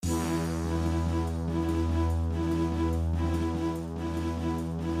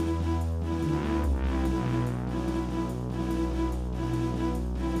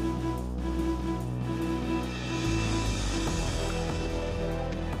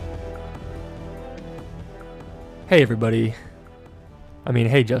Hey everybody.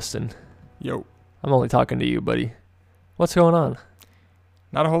 Hey Justin. Yo, I'm only talking to you, buddy. What's going on?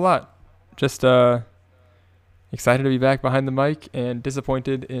 not a whole lot. Just excited to be back behind the mic and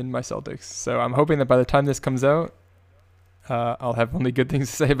disappointed in my Celtics. So I'm hoping that by the time this comes out, I'll have only good things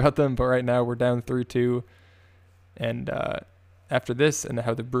to say about them. But right now we're down 3-2, and after this and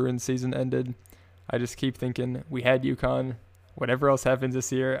how the Bruins season ended, I just keep thinking we had UConn. Whatever else happens this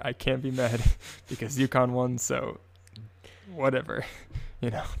year, I can't be mad because UConn won. So whatever,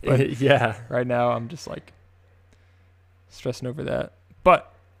 But Yeah. right now I'm just like stressing over that.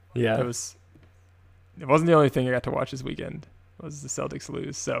 But Yeah. it wasn't the only thing I got to watch this weekend. Was the Celtics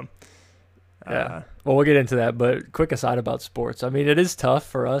lose? So Yeah. Well, we'll get into that, but quick aside about sports. It is tough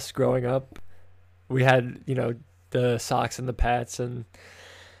for us growing up. We had, the Sox and the Pats and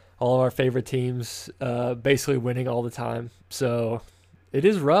all of our favorite teams basically winning all the time. So it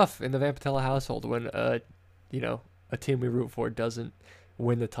is rough in the Van Patella household when, a team we root for doesn't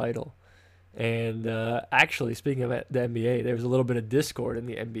win the title. And actually, speaking of the NBA, there was a little bit of discord in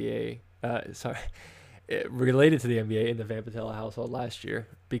the NBA. Related to the NBA in the Van Patella household last year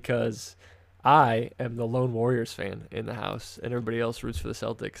because I am the lone Warriors fan in the house and everybody else roots for the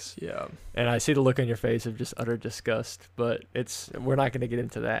Celtics. yeah, And I see the look on your face of just utter disgust, but we're not going to get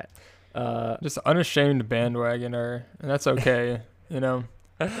into that. just unashamed bandwagoner, and that's okay.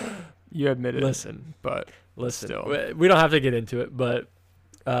 You admit it. Listen, still. we don't have to get into it, but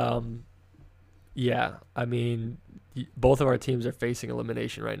yeah, both of our teams are facing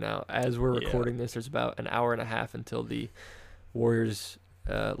elimination right now. As we're recording this, there's about an hour and a half until the Warriors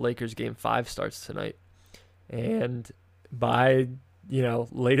Lakers game 5 starts tonight. And by,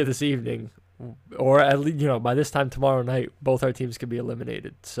 later this evening, or at least, by this time tomorrow night, both our teams could be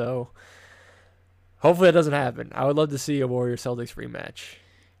eliminated. So hopefully that doesn't happen. I would love to see a Warriors Celtics rematch.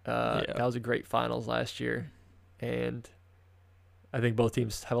 That was a great finals last year. And I think both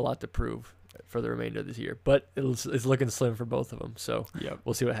teams have a lot to prove for the remainder of this year. But it's looking slim for both of them. So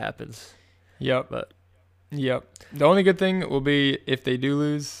we'll see what happens. Yep. The only good thing will be if they do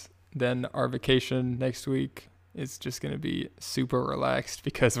lose, then our vacation next week is just going to be super relaxed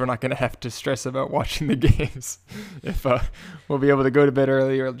because we're not going to have to stress about watching the games. If we'll be able to go to bed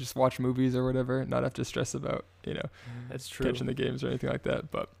early or just watch movies or whatever, not have to stress about, That's true. catching the games or anything like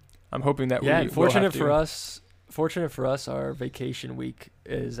that. But I'm hoping that fortunate for us, our vacation week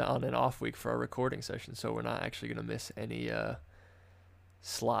is on an off week for our recording session, so we're not actually going to miss any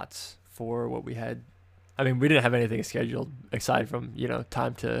slots for what we had. We didn't have anything scheduled aside from,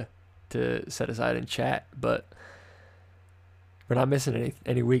 time to set aside and chat, but we're not missing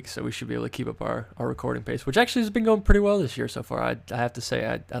any weeks, so we should be able to keep up our recording pace, which actually has been going pretty well this year so far. I have to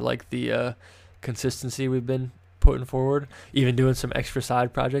say, I like the consistency we've been putting forward, even doing some extra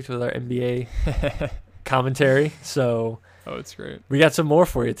side projects with our NBA commentary. So it's great. We got some more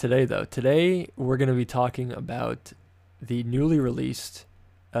for you today, though. Today, we're going to be talking about the newly released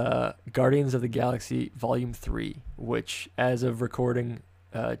Guardians of the Galaxy Volume 3, which, as of recording,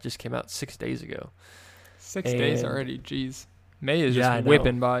 just came out 6 days ago. 6 days already, jeez. May is just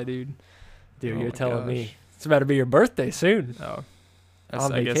whipping by, dude. Dude, you're telling me. It's about to be your birthday soon. Oh.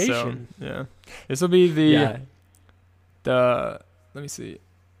 On I vacation. Guess so. Yeah. This will be the let me see,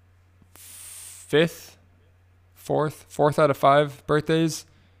 fourth out of 5 birthdays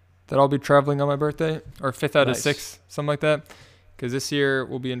that I'll be traveling on my birthday, or 5th out of 6, something like that. Because this year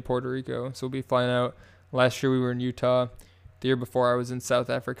we'll be in Puerto Rico, so we'll be flying out. Last year we were in Utah. The year before I was in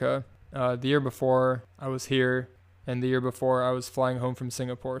South Africa. The year before I was here, and the year before I was flying home from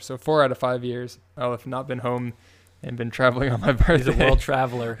Singapore. So 4 out of 5 years I'll have not been home and been traveling on my birthday. He's a world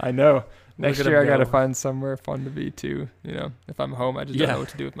traveler. I know. Next year I got to find somewhere fun to be too. If I'm home, I just don't know what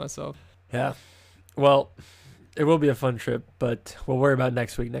to do with myself. Yeah. Well, it will be a fun trip, but we'll worry about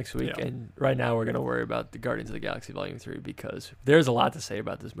next week. Yeah. And right now we're going to worry about the Guardians of the Galaxy Volume 3 because there's a lot to say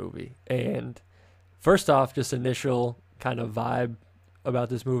about this movie. And first off, just initial kind of vibe about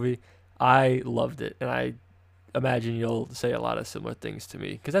this movie. I loved it, and I imagine you'll say a lot of similar things to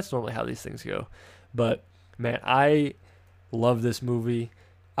me because that's normally how these things go. But, man, I love this movie.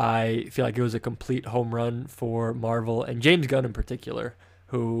 I feel like it was a complete home run for Marvel and James Gunn in particular,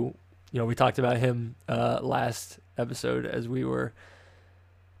 who, we talked about him last episode as we were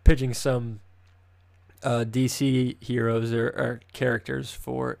pitching some DC heroes or characters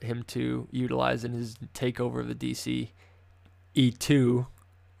for him to utilize in his takeover of the DC E2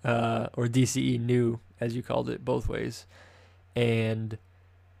 or DCE New, as you called it, both ways. And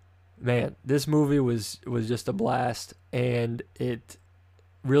man, this movie was just a blast, and it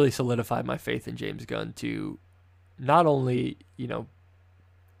really solidified my faith in James Gunn to not only,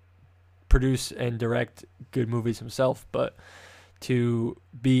 produce and direct good movies himself, but to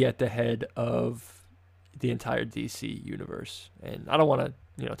be at the head of the entire DC universe. And I don't want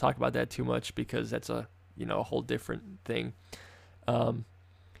to, talk about that too much because that's a whole different thing.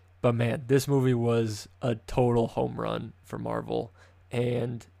 But man, this movie was a total home run for Marvel,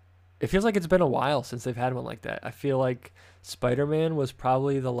 and it feels like it's been a while since they've had one like that. I feel like Spider-Man was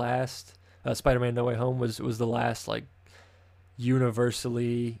probably the last. Spider-Man: No Way Home was the last like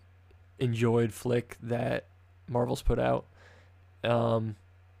universally enjoyed flick that Marvel's put out. Not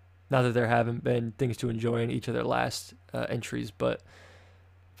that there haven't been things to enjoy in each of their last entries, but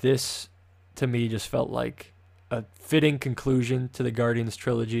this to me just felt like a fitting conclusion to the Guardians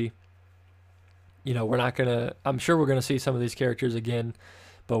trilogy. I'm sure we're gonna see some of these characters again,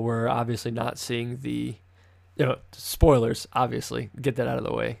 but we're obviously not seeing the, spoilers, obviously, get that out of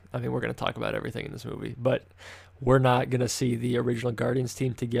the way. I mean, we're gonna talk about everything in this movie, but we're not gonna see the original Guardians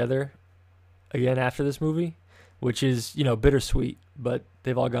team together again after this movie, which is, bittersweet, but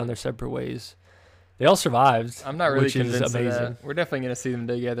they've all gone their separate ways. They all survived. I'm not really which convinced is amazing. of that. We're definitely going to see them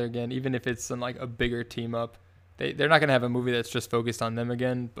together again, even if it's in like a bigger team up. They're not going to have a movie that's just focused on them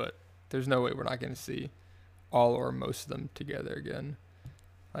again, but there's no way we're not going to see all or most of them together again.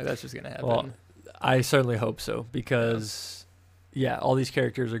 Like, that's just going to happen. Well, I certainly hope so because, all these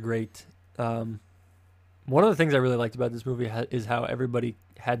characters are great. One of the things I really liked about this movie is how everybody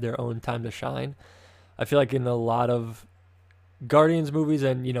had their own time to shine. I feel like in a lot of Guardians movies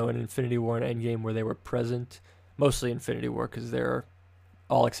and, in Infinity War and Endgame where they were present, mostly Infinity War because they're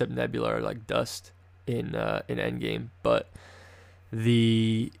all except Nebula are like dust in Endgame, but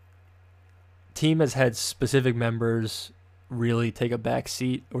the team has had specific members really take a back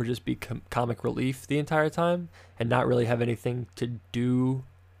seat or just be comic relief the entire time and not really have anything to do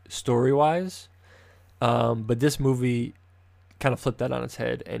story-wise. But this movie kind of flipped that on its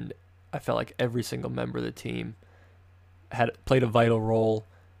head, and I felt like every single member of the team had played a vital role,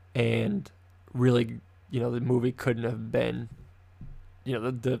 and really, the movie couldn't have been,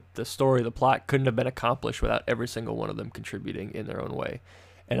 the story, the plot couldn't have been accomplished without every single one of them contributing in their own way.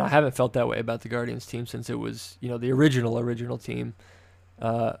 And I haven't felt that way about the Guardians team since it was, the original team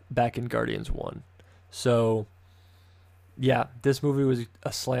back in Guardians 1. So, yeah, this movie was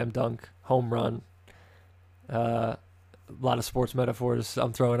a slam dunk, home run. A lot of sports metaphors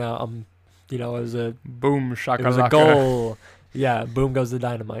I'm throwing out. It was a boom shakalaka. It was a goal. Yeah, boom goes the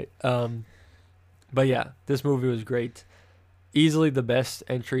dynamite. But yeah, this movie was great. Easily the best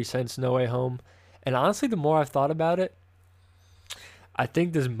entry since No Way Home. And honestly, the more I've thought about it, I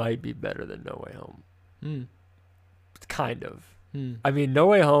think this might be better than No Way Home. Kind of. I mean, No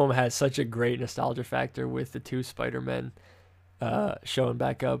Way Home has such a great nostalgia factor with the two Spider-Men showing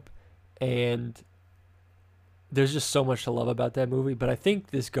back up. And there's just so much to love about that movie. But I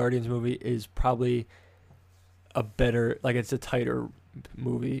think this Guardians movie is probably a better, like it's a tighter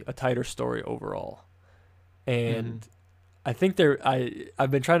movie, a tighter story overall. And I think I've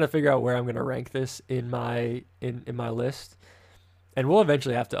been trying to figure out where I'm going to rank this in my list. And we'll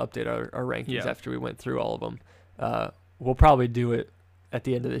eventually have to update our rankings after we went through all of them. We'll probably do it at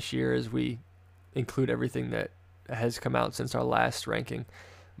the end of this year as we include everything that has come out since our last ranking.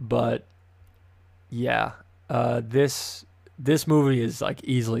 But yeah, this movie is like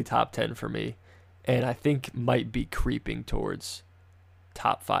easily top 10 for me, and I think might be creeping towards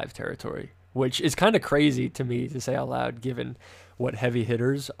top 5 territory, which is kind of crazy to me to say out loud given what heavy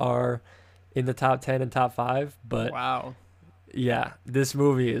hitters are in the top 10 and top 5. But wow. Yeah, this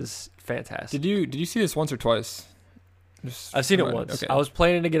movie is fantastic. Did you see this once or twice? I've seen it once. Okay. I was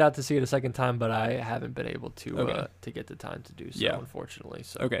planning to get out to see it a second time, but I haven't been able to get the time to do so, unfortunately.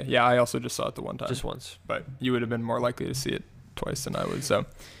 So okay, yeah, I also just saw it the one time. Just once. But you would have been more likely to see it twice than I would, so.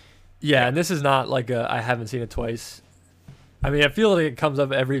 Yeah, and this is not like I haven't seen it twice. I mean, I feel like it comes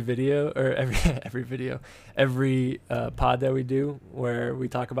up every video, or every pod that we do where we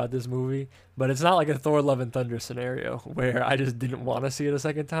talk about this movie, but it's not like a Thor Love and Thunder scenario where I just didn't want to see it a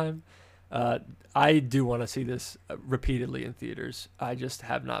second time. I do want to see this repeatedly in theaters. I just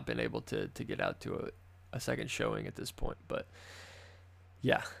have not been able to get out to a second showing at this point. But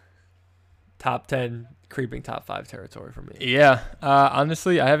yeah, top 10, creeping top 5 territory for me. Yeah,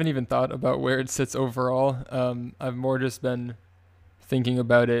 honestly, I haven't even thought about where it sits overall. I've more just been thinking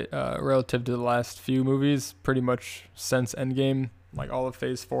about it relative to the last few movies, pretty much since Endgame, like all of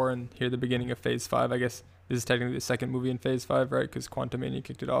Phase 4 and here the beginning of Phase 5. I guess this is technically the second movie in Phase 5, right? Because Quantumania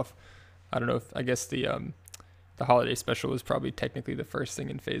kicked it off. I don't know. I guess the holiday special was probably technically the first thing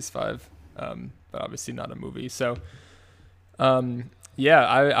in Phase 5, but obviously not a movie. So, yeah,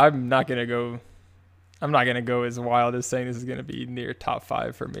 I'm not gonna go as wild as saying this is gonna be near top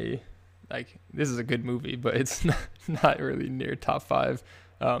 5 for me. like this is a good movie, but it's not really near top 5.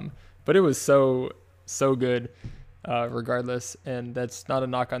 But it was so good, regardless. And that's not a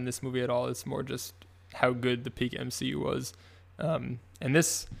knock on this movie at all. It's more just how good the peak MCU was. And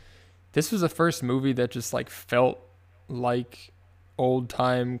this was the first movie that just like felt like old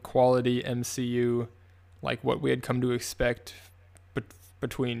time quality MCU, like what we had come to expect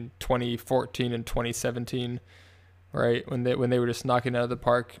between 2014 and 2017, right? When they were just knocking it out of the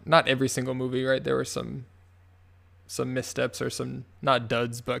park. Not every single movie, right? There were some missteps or some, not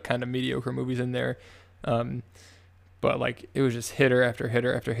duds, but kind of mediocre movies in there. But like it was just hitter after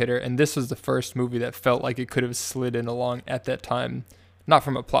hitter after hitter. And this was the first movie that felt like it could have slid in along at that time, not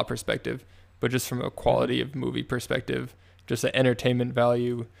from a plot perspective, but just from a quality of movie perspective, just an entertainment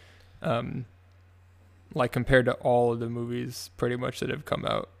value, like compared to all of the movies pretty much that have come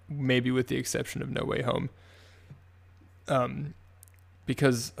out, maybe with the exception of No Way Home.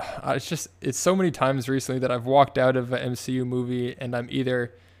 Because it's so many times recently that I've walked out of an MCU movie and I'm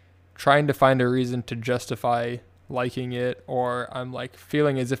either trying to find a reason to justify liking it, or I'm like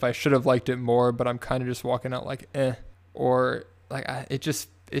feeling as if I should have liked it more, but I'm kind of just walking out like or like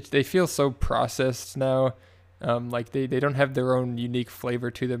they feel so processed now. Like they don't have their own unique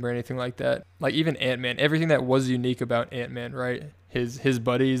flavor to them or anything like that. Like even Ant-Man, everything that was unique about Ant-Man, right? His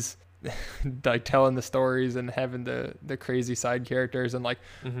buddies like telling the stories and having the crazy side characters, and like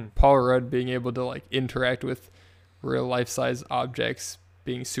Paul Rudd being able to like interact with real life size objects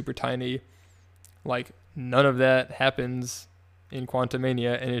being super tiny. Like none of that happens in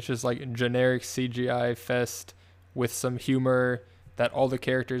Quantumania, and it's just like generic CGI fest with some humor that all the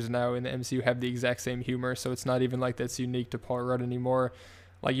characters now in the MCU have the exact same humor, so it's not even like that's unique to Paul Rudd anymore.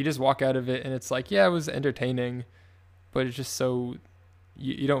 Like you just walk out of it and it's like, yeah, it was entertaining, but it's just so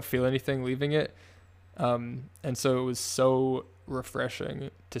you don't feel anything leaving it. And so it was so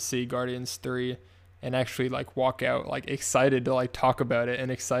refreshing to see Guardians 3 and actually like walk out like excited to like talk about it and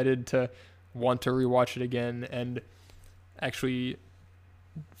excited to want to rewatch it again, and actually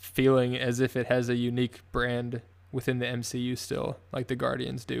feeling as if it has a unique brand within the MCU still, like the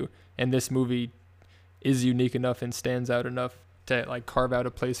Guardians do. And this movie is unique enough and stands out enough to like carve out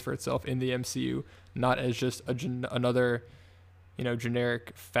a place for itself in the MCU, not as just another,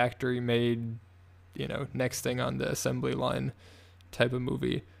 generic factory made, next thing on the assembly line type of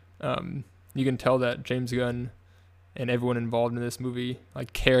movie. You can tell that James Gunn and everyone involved in this movie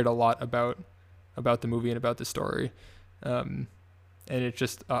like cared a lot about the movie and about the story. And it's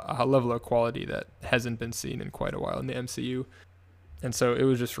just a level of quality that hasn't been seen in quite a while in the MCU. And so it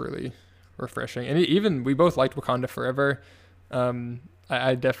was just really refreshing. And even we both liked Wakanda Forever.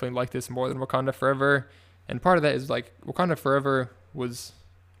 I definitely like this more than Wakanda Forever. And part of that is like Wakanda Forever was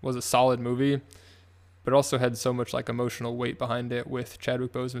a solid movie, but also had so much like emotional weight behind it with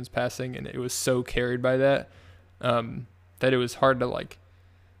Chadwick Boseman's passing. And it was so carried by that, that it was hard to like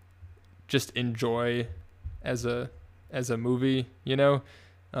just enjoy as a movie,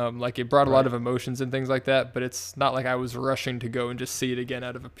 like it brought a lot of emotions and things like that, but it's not like I was rushing to go and just see it again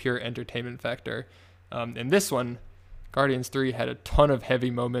out of a pure entertainment factor. And this one, Guardians 3, had a ton of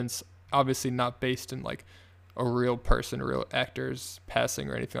heavy moments, obviously not based in like a real person, real actors passing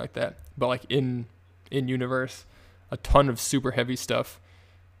or anything like that, but like in universe, a ton of super heavy stuff,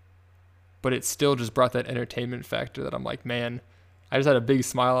 but it still just brought that entertainment factor that I'm like, man, I just had a big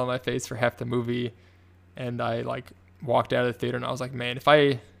smile on my face for half the movie, and I like walked out of the theater and I was like, man, if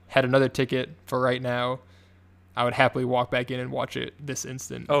I had another ticket for right now, I would happily walk back in and watch it this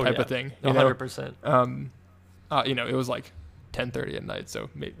instant type of thing. 100%. It was like 10:30 at night, so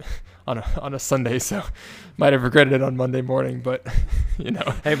maybe on a Sunday, so might have regretted it on Monday morning, but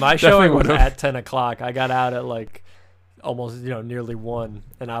Hey, my showing was at 10 o'clock. I got out at like almost, nearly 1,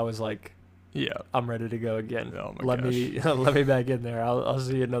 and I was like, yeah, I'm ready to go again. Oh my let me back in there. I'll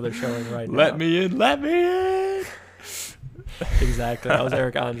see another showing right now. Let me in. Exactly. I was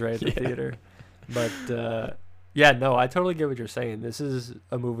Eric Andre at the theater. But I totally get what you're saying. This is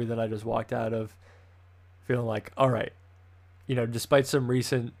a movie that I just walked out of feeling like, all right, despite some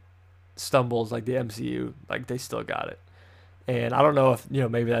recent stumbles like the MCU, like they still got it. And I don't know if,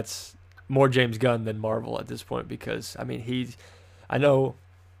 maybe that's more James Gunn than Marvel at this point, because I mean, I know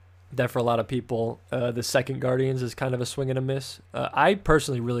that for a lot of people, the second Guardians is kind of a swing and a miss. I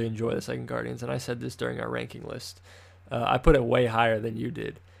personally really enjoy the second Guardians, and I said this during our ranking list. I put it way higher than you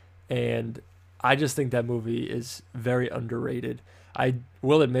did, and I just think that movie is very underrated. I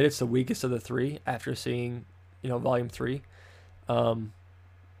will admit it's the weakest of the three after seeing, Volume 3.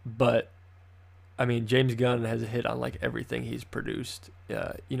 But, I mean, James Gunn has a hit on, like, everything he's produced,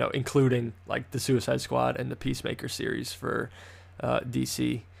 including, like, the Suicide Squad and the Peacemaker series for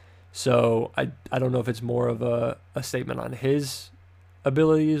DC. So I don't know if it's more of a statement on his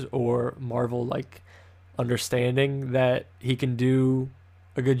abilities or Marvel like understanding that he can do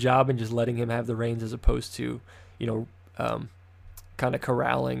a good job and just letting him have the reins as opposed to, you know, kind of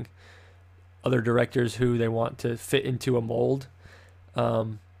corralling other directors who they want to fit into a mold.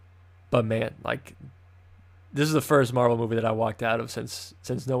 But man, like this is the first Marvel movie that I walked out of since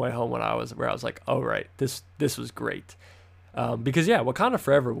No Way Home where I was like, oh right, this was great. Because yeah, Wakanda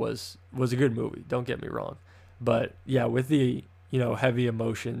Forever was a good movie. Don't get me wrong, but yeah, with the heavy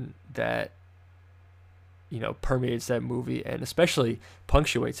emotion that permeates that movie and especially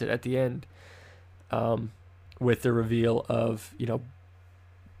punctuates it at the end, with the reveal of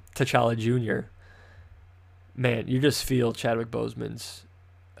T'Challa Jr. Man, you just feel Chadwick Boseman's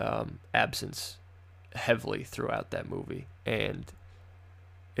absence heavily throughout that movie, and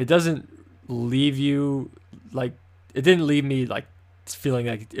it doesn't leave you like. It didn't leave me like feeling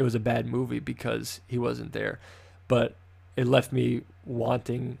like it was a bad movie because he wasn't there, but it left me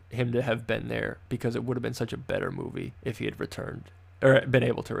wanting him to have been there because it would have been such a better movie if he had returned or been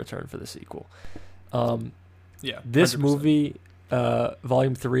able to return for the sequel. Yeah, this 100%. movie,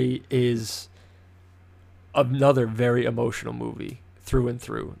 Volume 3, is another very emotional movie through and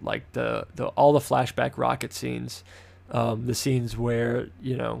through. Like the all the flashback rocket scenes, the scenes where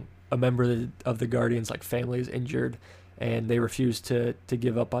a member of the Guardians like family is injured and they refuse to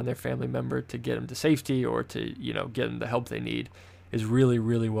give up on their family member to get them to safety or to get them the help they need is really,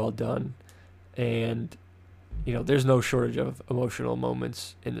 really well done. And there's no shortage of emotional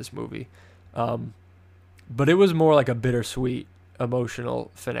moments in this movie, but it was more like a bittersweet emotional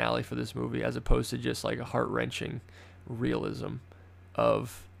finale for this movie as opposed to just like a heart-wrenching realism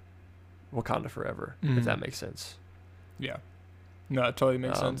of Wakanda Forever, if that makes sense. Yeah, no, it totally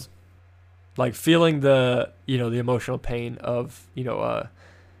makes sense. Like feeling the the emotional pain of a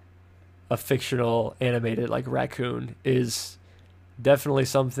fictional animated like raccoon is definitely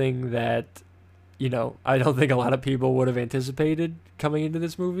something that I don't think a lot of people would have anticipated coming into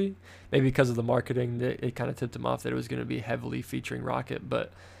this movie. Maybe because of the marketing, that it kind of tipped them off that it was going to be heavily featuring Rocket.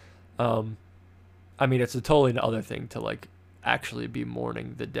 But I mean, it's a totally other thing to like actually be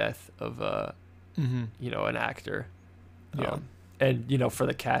mourning the death of an actor. Yeah. And for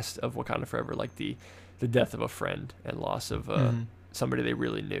the cast of Wakanda Forever, like the death of a friend and loss of somebody they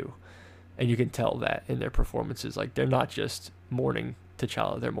really knew, and you can tell that in their performances. Like they're not just mourning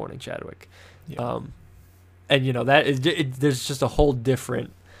T'Challa, they're mourning Chadwick. Yeah. And that is there's just a whole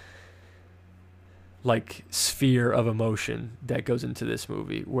different like sphere of emotion that goes into this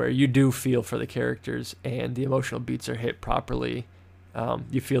movie where you do feel for the characters and the emotional beats are hit properly.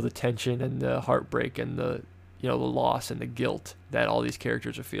 You feel the tension and the heartbreak and the the loss and the guilt that all these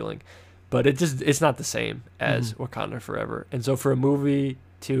characters are feeling, but it's not the same as Wakanda Forever. And so for a movie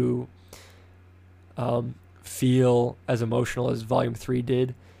to feel as emotional as Volume 3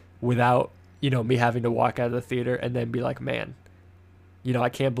 did without me having to walk out of the theater and then be like, man, I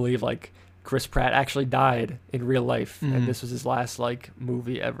can't believe like Chris Pratt actually died in real life and this was his last like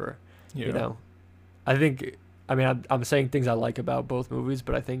movie ever. Yeah. I think, I mean, I'm saying things I like about both movies,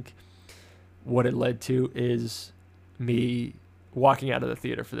 but I think what it led to is me walking out of the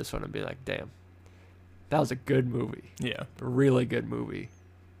theater for this one and being like, damn, that was a good movie. Yeah. A really good movie.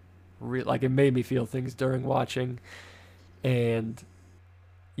 Like it made me feel things during watching. And,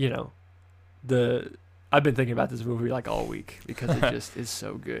 I've been thinking about this movie like all week because it just is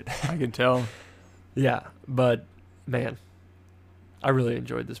so good. I can tell. Yeah. But man, I really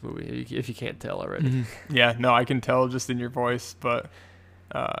enjoyed this movie if you can't tell already. Yeah, no, I can tell just in your voice, but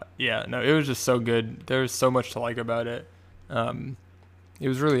yeah, no, it was just so good. There was so much to like about it. It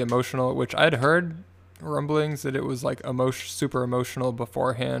was really emotional, which I'd heard rumblings that it was like super emotional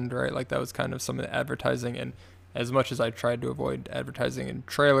beforehand, right? Like that was kind of some of the advertising, and as much as I tried to avoid advertising in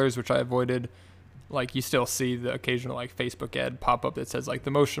trailers, which I avoided, like you still see the occasional like Facebook ad pop up that says like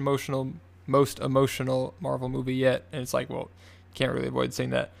the most emotional Marvel movie yet, and it's like, well, can't really avoid seeing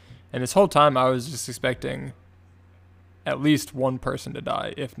that. And this whole time I was just expecting at least one person to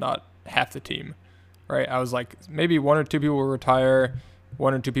die, if not half the team, right? I was like, maybe one or two people will retire,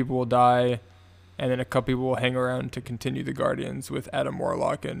 one or two people will die, and then a couple people will hang around to continue the Guardians with Adam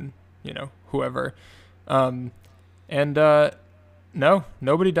Warlock and, whoever. No,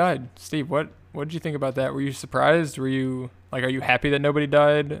 nobody died. Steve, what did you think about that? Were you surprised? Were you, like, are you happy that nobody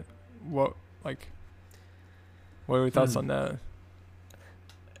died? What are your thoughts on that?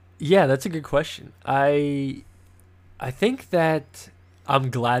 Yeah, that's a good question. I think that I'm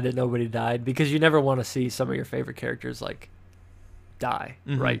glad that nobody died because you never want to see some of your favorite characters die,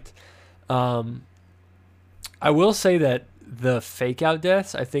 right? I will say that the fake out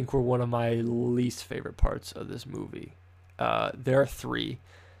deaths, I think, were one of my least favorite parts of this movie. There are three.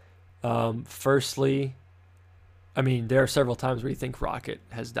 Firstly, I mean, there are several times where you think Rocket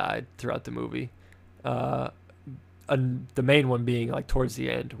has died throughout the movie. And the main one being like towards the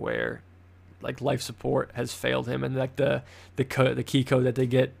end, where like life support has failed him, and like the key code that they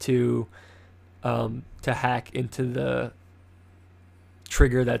get to hack into the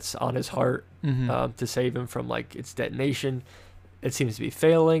trigger that's on his heart to save him from like its detonation, it seems to be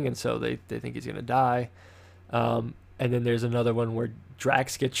failing, and so they think he's gonna die. And then there's another one where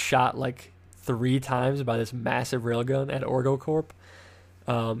Drax gets shot like 3 times by this massive railgun at OrgoCorp.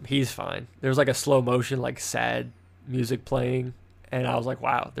 He's fine. There's like a slow motion, like sad music playing, and I was like,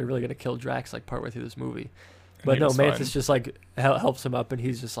 wow, they're really gonna kill Drax like partway through this movie. But no, Mantis just like helps him up, and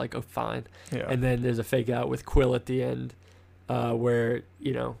he's just like, oh, fine. Yeah. And then there's a fake out with Quill at the end, where,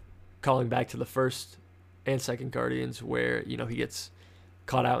 you know, calling back to the first and second Guardians, where, you know, he gets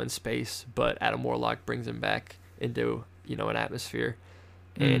caught out in space, but Adam Warlock brings him back into, you know, an atmosphere,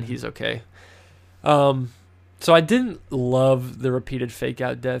 and he's okay. So I didn't love the repeated fake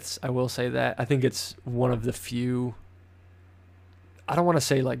out deaths. I will say that. I think it's one of the few, I don't want to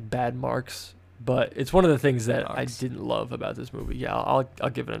say like bad marks, but it's one of the things that I didn't love about this movie. Yeah, I'll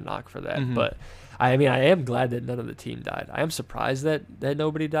give it a knock for that. But I mean, I am glad that none of the team died. I am surprised that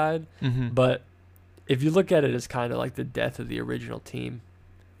nobody died. But if you look at it as kind of like the death of the original team,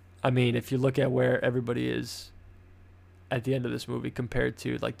 I mean, if you look at where everybody is at the end of this movie compared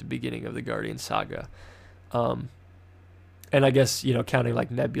to like the beginning of the Guardian saga, and I guess, you know, counting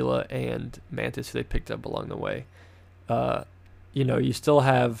like Nebula and Mantis who they picked up along the way, you know, you still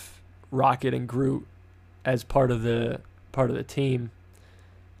have Rocket and Groot as part of the team,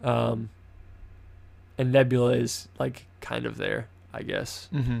 and Nebula is like kind of there, I guess.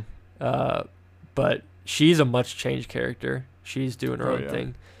 But she's a much changed character. She's doing her own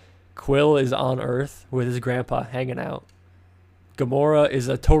thing. Quill is on Earth with his grandpa hanging out. Gamora is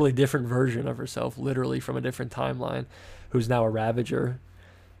a totally different version of herself, literally from a different timeline, who's now a Ravager.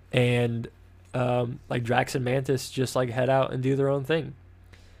 And like Drax and Mantis just like head out and do their own thing.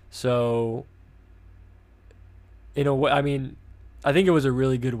 So, in a way, I mean, I think it was a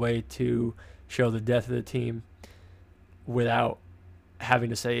really good way to show the death of the team without having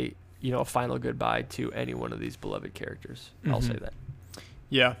to say, you know, a final goodbye to any one of these beloved characters. I'll say that.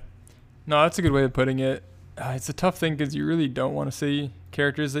 Yeah. No, that's a good way of putting it. It's a tough thing because you really don't want to see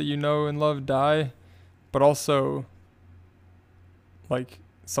characters that you know and love die, but also, like,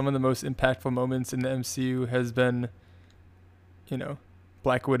 some of the most impactful moments in the MCU has been, you know,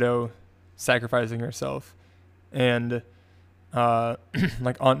 Black Widow sacrificing herself, and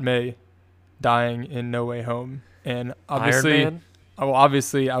like Aunt May dying in No Way Home, and obviously, Iron Man?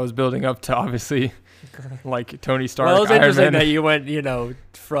 obviously I was building up to obviously like Tony Stark. Well, it was Iron interesting Man. that you went, you know,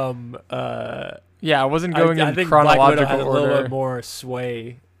 from yeah, I wasn't going in I think chronological Black Widow had a order. little bit more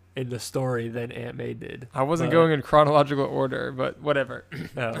sway in the story than Aunt May did. I wasn't going in chronological order, but whatever.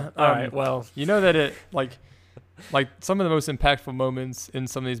 Oh, all right, well, you know that it like some of the most impactful moments in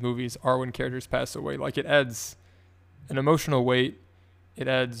some of these movies are when characters pass away. Like, it adds an emotional weight, it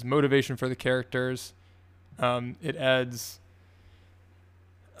adds motivation for the characters, it adds,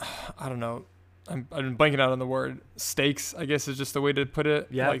 I don't know, I'm blanking out on the word, stakes, I guess is just the way to put it.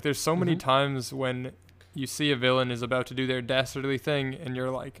 Yeah. Like, there's so many times when you see a villain is about to do their dastardly thing and you're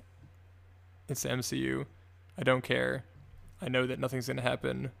like, it's the MCU, I don't care, I know that nothing's gonna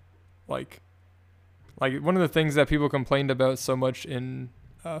happen. Like one of the things that people complained about so much in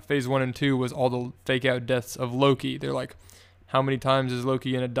phase 1 and 2 was all the fake out deaths of Loki. They're like, how many times is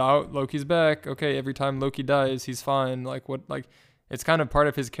Loki gonna die? Loki's back. Okay, every time Loki dies, he's fine. Like, what? Like, it's kind of part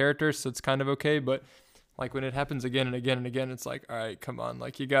of his character, so it's kind of okay. But like, when it happens again and again and again, it's like, all right, come on.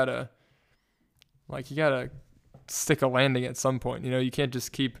 Like, you gotta stick a landing at some point. You know, you can't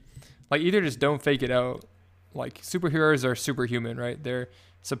just keep, like, either just don't fake it out. Like, superheroes are superhuman, right? They're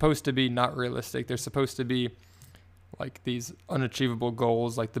supposed to be not realistic. They're supposed to be like these unachievable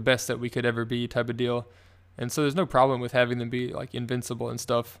goals, like the best that we could ever be type of deal. And so there's no problem with having them be like invincible and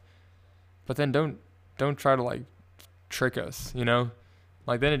stuff. But then don't try to like trick us, you know?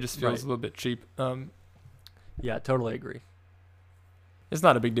 Like, then it just feels a little bit cheap. yeah, totally agree. It's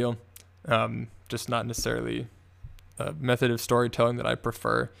not a big deal. Just not necessarily a method of storytelling that I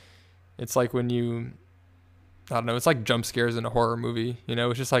prefer. It's like when you, I don't know, it's like jump scares in a horror movie, you know?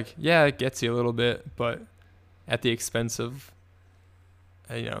 It's just like, yeah, it gets you a little bit, but at the expense of,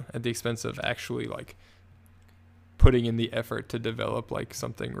 actually like putting in the effort to develop like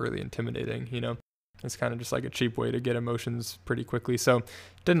something really intimidating, you know? It's kind of just like a cheap way to get emotions pretty quickly. So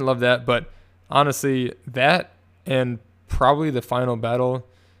didn't love that, but honestly, that and probably the final battle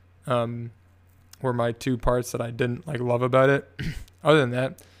were my two parts that I didn't like love about it. Other than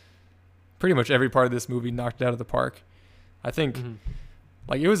that, pretty much every part of this movie knocked it out of the park. I think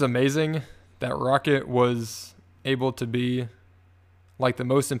like it was amazing that Rocket was able to be like the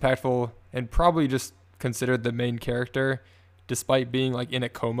most impactful and probably just considered the main character despite being like in a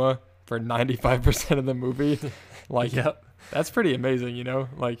coma for 95% of the movie. Like, Yep. that's pretty amazing, you know?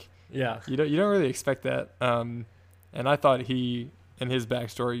 Like, Yeah. you don't really expect that. And I thought he and his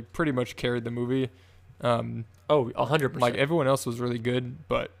backstory pretty much carried the movie. Oh, 100%. Like everyone else was really good,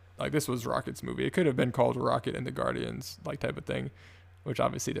 but like this was Rocket's movie. It could have been called Rocket and the Guardians, like type of thing, which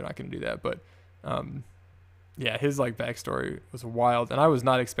obviously they're not going to do that. But yeah, his like backstory was wild, and I was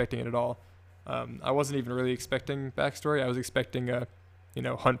not expecting it at all. I wasn't even really expecting backstory. I was expecting a,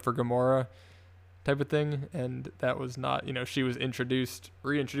 hunt for Gamora type of thing, and that was not. She was reintroduced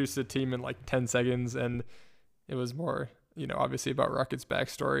to the team in like 10 seconds, and it was more, obviously about Rocket's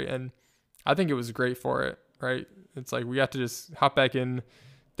backstory, and I think it was great for it. Right? It's like we got to just hop back in.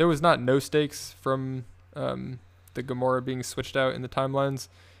 There was not no stakes from the Gamora being switched out in the timelines.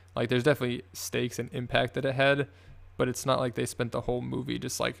 Like there's definitely stakes and impact that it had, but it's not like they spent the whole movie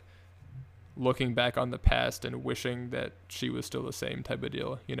just like looking back on the past and wishing that she was still the same type of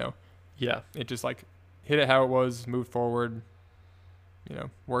deal, Yeah. It just like hit it how it was, moved forward,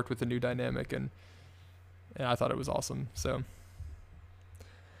 worked with the new dynamic, and I thought it was awesome. So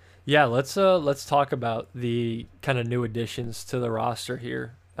Yeah, let's talk about the kind of new additions to the roster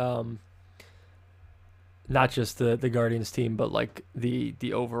here. Not just the Guardians team, but like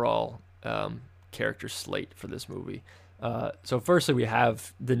the overall character slate for this movie. So firstly, we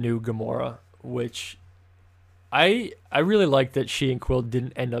have the new Gamora, which I really like that she and Quill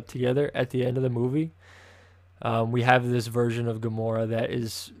didn't end up together at the end of the movie. We have this version of Gamora that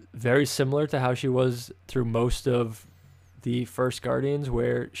is very similar to how she was through most of the first Guardians,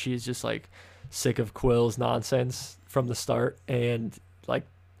 where she's just like sick of Quill's nonsense from the start and like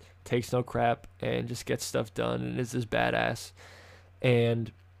takes no crap and just gets stuff done and is this badass.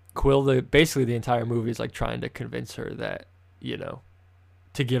 And Quill, basically the entire movie is like trying to convince her that,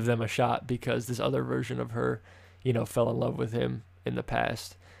 to give them a shot because this other version of her, fell in love with him in the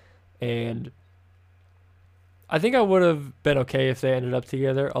past. And I think I would have been okay if they ended up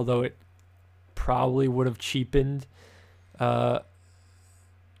together, although it probably would have cheapened the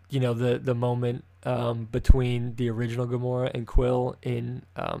moment between the original Gamora and Quill in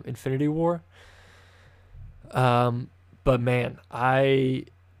Infinity War. But man, I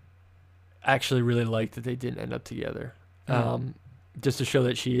actually really liked that they didn't end up together. Just to show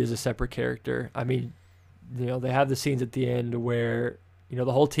that she is a separate character. I mean, they have the scenes at the end where,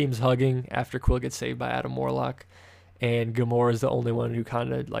 the whole team's hugging after Quill gets saved by Adam Warlock, and Gamora is the only one who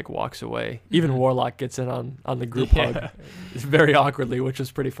kind of like walks away. Even Warlock gets in on the group hug. It's very awkwardly, which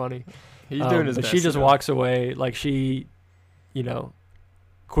was pretty funny. He's doing his best. She just walks away. Like she,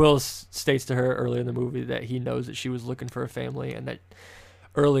 Quill states to her earlier in the movie that he knows that she was looking for a family and that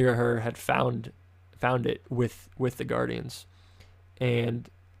earlier her had found it with the Guardians. And,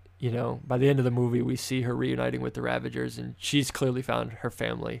 by the end of the movie, we see her reuniting with the Ravagers, and she's clearly found her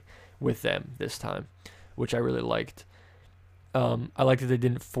family with them this time, which I really liked. I liked that they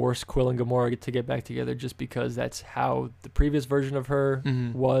didn't force Quill and Gamora to get back together just because that's how the previous version of her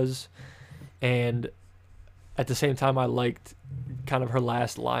was. And at the same time, I liked kind of her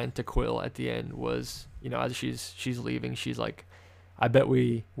last line to Quill at the end was, as she's leaving, she's like, I bet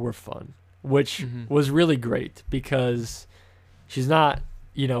we were fun, which was really great because she's not,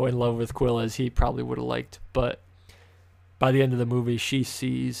 in love with Quill as he probably would have liked. But by the end of the movie, she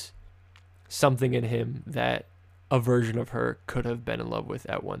sees something in him that a version of her could have been in love with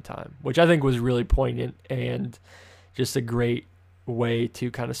at one time, which I think was really poignant and just a great way to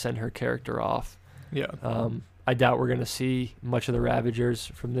kind of send her character off. Yeah. I doubt we're going to see much of the Ravagers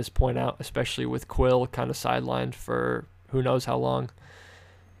from this point out, especially with Quill kind of sidelined for who knows how long.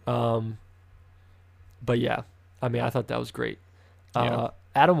 But yeah, I mean, I thought that was great.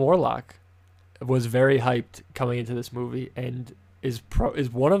 Adam Warlock was very hyped coming into this movie and is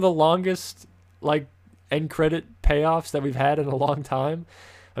one of the longest like end credit payoffs that we've had in a long time.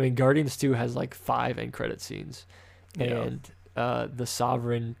 I mean, Guardians 2 has like 5 end credit scenes, and the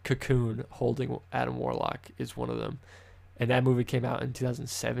Sovereign Cocoon holding Adam Warlock is one of them. And that movie came out in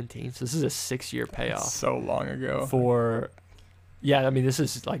 2017, so this is a 6-year payoff. That's so long ago. I mean, this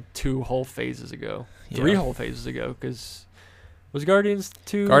is like 2 whole phases ago, 3 whole phases ago, because was Guardians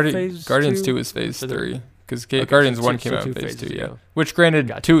 2 phase Guardians 2 was phase 3. Because Guardians 1 came out in phase 2, yeah. Which, granted,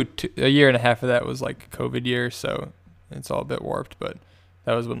 a year and a half of that was like COVID year, so it's all a bit warped. But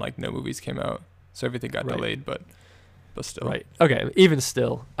that was when like no movies came out, so everything got delayed. But but still. Right. Okay. Even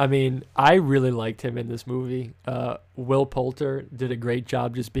still, I mean, I really liked him in this movie. Will Poulter did a great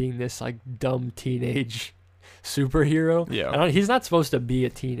job just being this like dumb teenage superhero. Yeah. He's not supposed to be a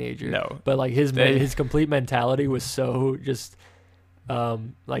teenager. No. But like his complete mentality was so just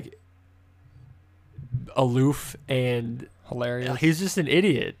like aloof, and Hilarious. he's just an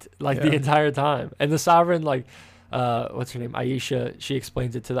idiot like the entire time. And the Sovereign, like what's her name, Aisha, she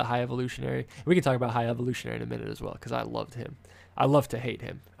explains it to the High Evolutionary. We can talk about High Evolutionary in a minute as well, because I loved him. I love to hate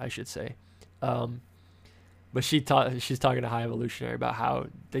him, I should say. But she's talking to High Evolutionary about how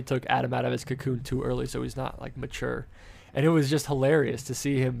they took Adam out of his cocoon too early, so he's not like mature. And it was just hilarious to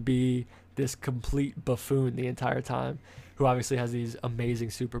see him be this complete buffoon the entire time, who obviously has these amazing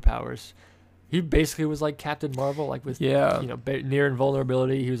superpowers. He basically was like Captain Marvel, like with near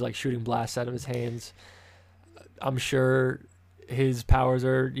invulnerability. He was like shooting blasts out of his hands. I'm sure his powers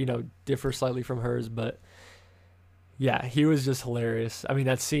are differ slightly from hers, but yeah, he was just hilarious. I mean,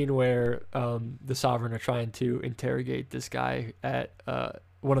 that scene where the Sovereign are trying to interrogate this guy at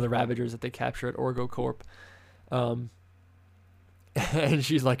one of the Ravagers that they capture at Orgo Corp. And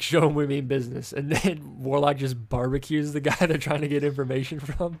she's like, show him we mean business. And then Warlock just barbecues the guy they're trying to get information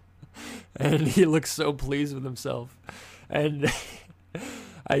from. And he looks so pleased with himself. And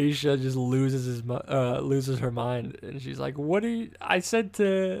Aisha just loses her mind. And she's like, I said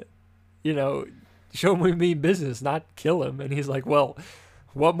to, show him we mean business, not kill him. And he's like, well,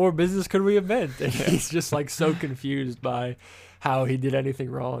 what more business could we have meant? And he's just like so confused by how he did anything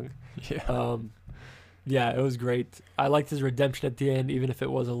wrong. Yeah. Yeah, it was great. I liked his redemption at the end, even if it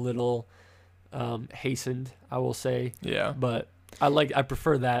was a little hastened, I will say. Yeah. But I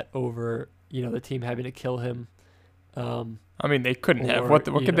prefer that over, the team having to kill him. I mean, they couldn't have. What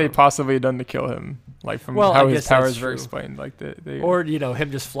could they possibly have done to kill him? Like from how his powers were explained, like or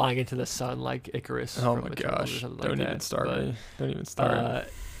him just flying into the sun like Icarus. Oh my gosh! Don't even start me. Don't even start.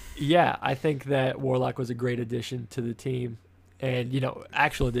 Yeah, I think that Warlock was a great addition to the team. And,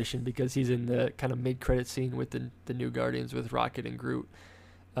 actual addition, because he's in the kind of mid-credit scene with the new Guardians with Rocket and Groot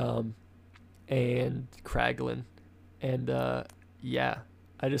and Kraglin. And, yeah,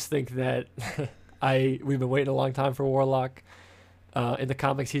 I just think that we've been waiting a long time for Warlock. In the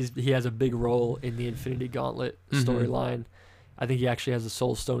comics, he has a big role in the Infinity Gauntlet storyline. I think he actually has a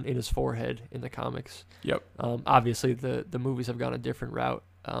Soul Stone in his forehead in the comics. Yep. Obviously, the movies have gone a different route.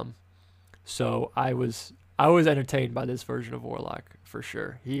 So I was entertained by this version of Warlock, for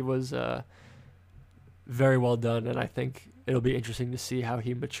sure. He was very well done, and I think it'll be interesting to see how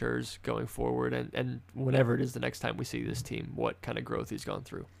he matures going forward, and whenever it is the next time we see this team, what kind of growth he's gone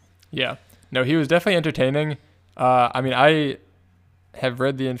through. Yeah. No, he was definitely entertaining. I mean, I have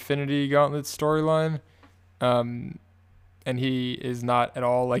read the Infinity Gauntlet storyline, and he is not at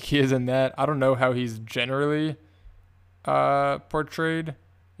all like he is in that. I don't know how he's generally portrayed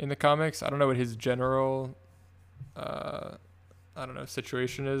in the comics. I don't know what his general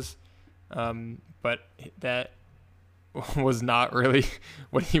situation is, but that was not really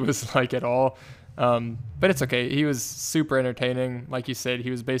what he was like at all. But it's okay. He was super entertaining. Like you said,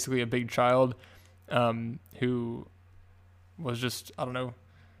 he was basically a big child who was just,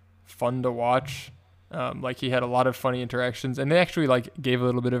 fun to watch. Like he had a lot of funny interactions, and they actually gave a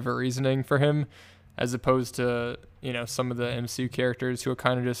little bit of a reasoning for him, as opposed to some of the MCU characters who are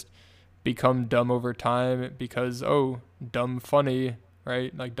kind of just become dumb over time because dumb funny,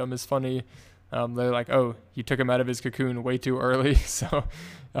 right? Like dumb is funny. They're like, you took him out of his cocoon way too early. So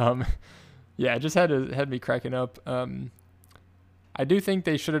yeah, it just had me cracking up. I do think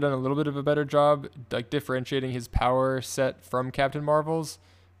they should have done a little bit of a better job differentiating his power set from Captain Marvel's,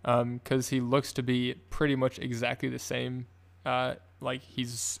 because he looks to be pretty much exactly the same.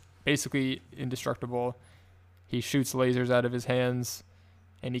 He's basically indestructible. He shoots lasers out of his hands,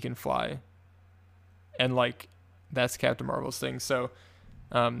 and he can fly. And that's Captain Marvel's thing. So,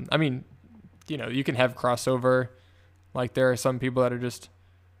 I mean, you can have crossover. There are some people that are just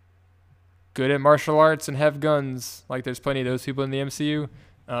good at martial arts and have guns. There's plenty of those people in the MCU.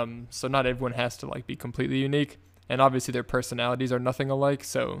 So not everyone has to be completely unique. And obviously their personalities are nothing alike.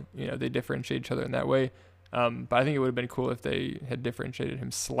 So, they differentiate each other in that way. But I think it would have been cool if they had differentiated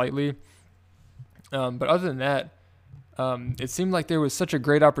him slightly. But other than that, it seemed like there was such a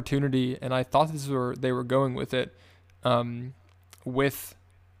great opportunity, and I thought they were going with it, with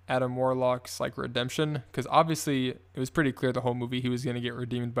Adam Warlock's redemption, because obviously it was pretty clear the whole movie he was going to get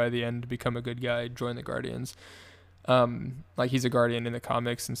redeemed by the end, become a good guy, join the Guardians. He's a Guardian in the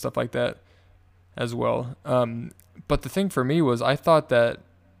comics and stuff like that as well. But the thing for me was, I thought that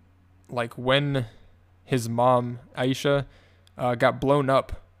when his mom Aisha got blown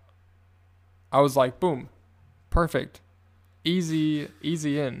up, I was like, boom, perfect, easy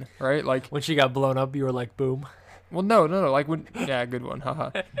in, right? Like, When she got blown up, you were like, boom. well, no, like when, yeah, good one,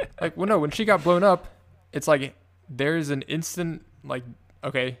 haha. Like, well, no, when she got blown up, it's like there's an instant, like,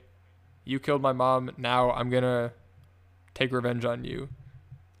 okay, you killed my mom, now I'm gonna take revenge on you,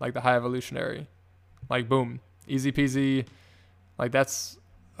 like the High Evolutionary, like, boom, easy peasy, like that's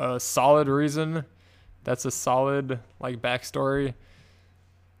a solid reason, that's a solid like backstory.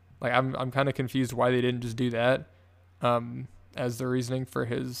 Like, I'm kind of confused why they didn't just do that, as the reasoning for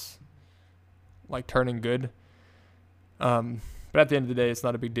his like turning good. But at the end of the day, it's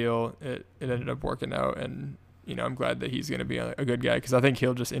not a big deal. It ended up working out, and I'm glad that he's gonna be a good guy, because I think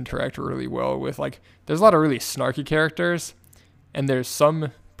he'll just interact really well with, like, there's a lot of really snarky characters, and there's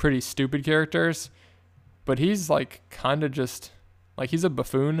some pretty stupid characters, but he's like kind of just like, he's a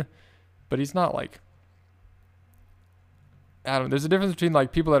buffoon, but he's not like, I don't know. There's a difference between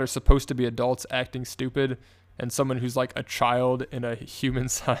like people that are supposed to be adults acting stupid and someone who's like a child in a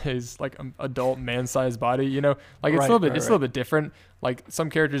human-sized, like adult man-sized body. Like, it's a little bit different. Like,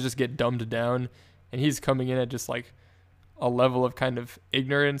 some characters just get dumbed down, and he's coming in at just like a level of kind of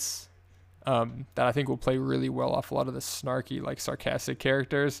ignorance that I think will play really well off a lot of the snarky, like sarcastic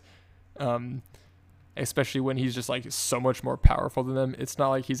characters. Especially when he's just like so much more powerful than them. It's not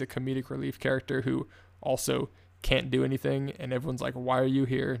like he's a comedic relief character who also can't do anything, and everyone's like, why are you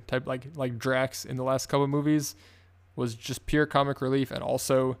here, type, like Drax in the last couple of movies was just pure comic relief and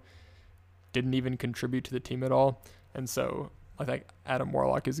also didn't even contribute to the team at all. And so I think Adam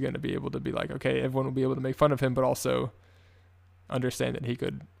Warlock is going to be able to be like, okay, everyone will be able to make fun of him, but also understand that he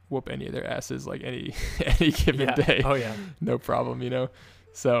could whoop any of their asses like any given day. Oh yeah. No problem,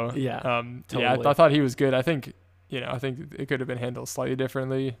 So Yeah. Totally. Yeah, I thought he was good. I think it could have been handled slightly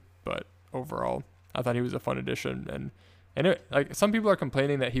differently, but overall I thought he was a fun addition, and it, like, some people are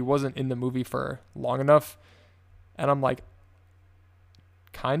complaining that he wasn't in the movie for long enough, and I'm like,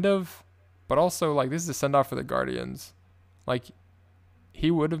 kind of, but also, like, this is a send off for the Guardians. Like,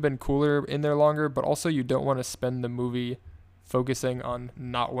 he would have been cooler in there longer, but also you don't want to spend the movie focusing on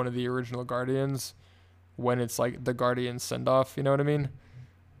not one of the original Guardians when it's like the Guardians send off. You know what I mean?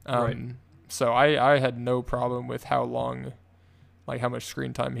 Right. So I had no problem with how much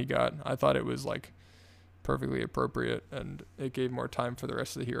screen time he got. I thought it was like perfectly appropriate, and it gave more time for the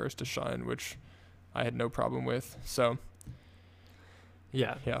rest of the heroes to shine, which I had no problem with. So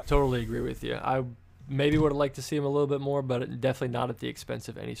Yeah, yeah, totally agree with you. I maybe would have liked to see him a little bit more, but definitely not at the expense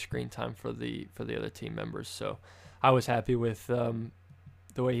of any screen time for the other team members. So I was happy with the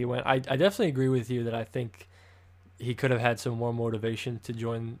way he went. I definitely agree with you that I think he could have had some more motivation to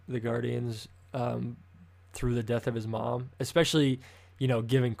join the Guardians through the death of his mom, especially,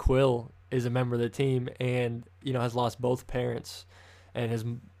 given Quill is a member of the team and, has lost both parents, and his,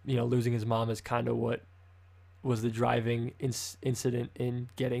 losing his mom is kind of what was the driving incident in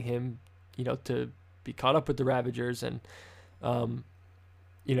getting him, to be caught up with the Ravagers and,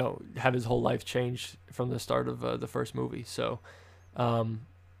 have his whole life changed from the start of the first movie. So,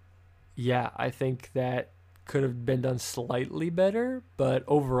 yeah, I think that could have been done slightly better, but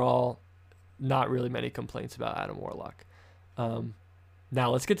overall, not really many complaints about Adam Warlock. Now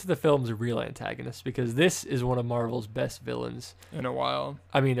let's get to the film's real antagonist, because this is one of Marvel's best villains in a while.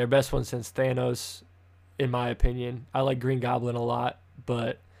 I mean, their best one since Thanos, in my opinion. I like Green Goblin a lot,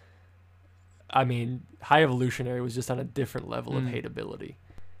 but I mean, High Evolutionary was just on a different level of hateability.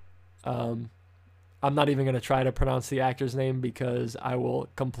 I'm not even going to try to pronounce the actor's name because I will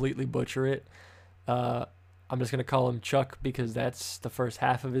completely butcher it. I'm just going to call him Chuck because that's the first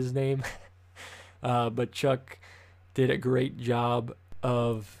half of his name. But Chuck did a great job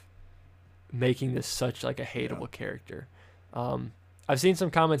of making this such like a hateable character. I've seen some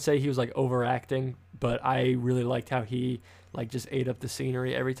comments say he was like overacting, but I really liked how he like just ate up the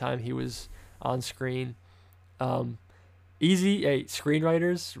scenery every time he was on screen. Easy,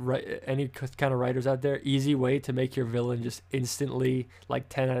 screenwriters, any kind of writers out there, easy way to make your villain just instantly like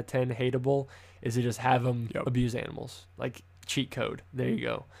 10 out of 10 hateable is to just have him abuse animals. Like, cheat code. There you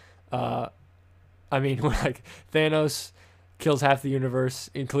go. I mean, when like Thanos kills half the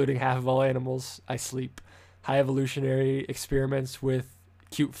universe, including half of all animals, I sleep. High Evolutionary experiments with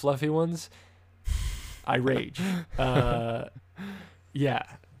cute fluffy ones, I rage. Yeah,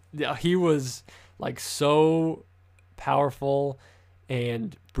 he was like so powerful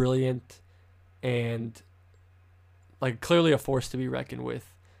and brilliant and like clearly a force to be reckoned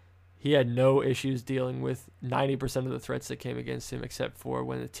with. He had no issues dealing with 90% of the threats that came against him, except for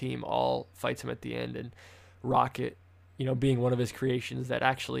when the team all fights him at the end, and Rocket, being one of his creations that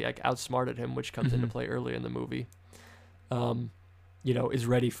actually like outsmarted him, which comes into play early in the movie. is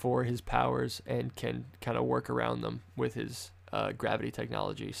ready for his powers and can kind of work around them with his gravity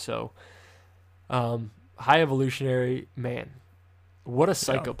technology. So, High Evolutionary, man, what a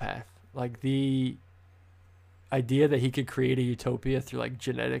psychopath. Like, the idea that he could create a utopia through like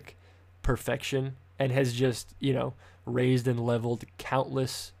genetic perfection and has just, raised and leveled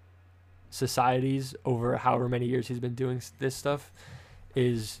countless societies over however many years he's been doing this stuff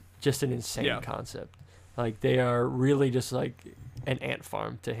is just an insane concept. Like, they are really just like an ant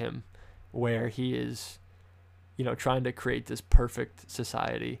farm to him, where he is, trying to create this perfect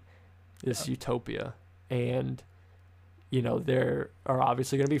society, this utopia. And, there are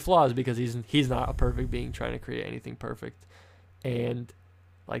obviously going to be flaws because he's not a perfect being trying to create anything perfect. And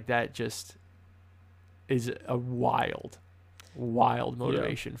like, that just is a wild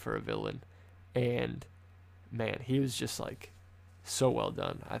motivation for a villain. And man, he was just like so well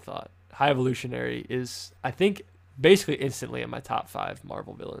done. I thought High Evolutionary is, I think, basically instantly in my top 5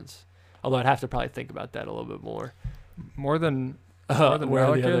 Marvel villains. Although I'd have to probably think about that a little bit more. More than Where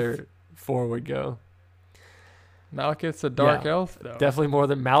Malekith? the other 4 would go. Malekith's a dark elf, though. Definitely more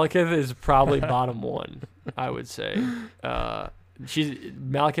than Malekith is probably bottom 1, I would say.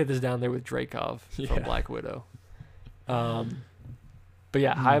 Malekith is down there with Dreykov from Black Widow. But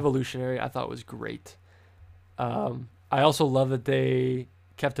yeah, High Evolutionary I thought was great. I also love that they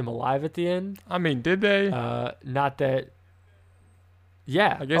kept him alive at the end. I mean, did they? Not that.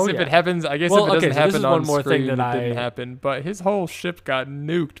 Yeah. I guess it happens. I guess if it doesn't happen this is on one more screen, thing that it didn't happen. But his whole ship got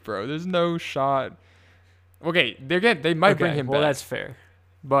nuked, bro. There's no shot. Okay, they might bring him back. Well, that's fair.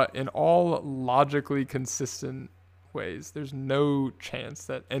 But in all logically consistent ways, there's no chance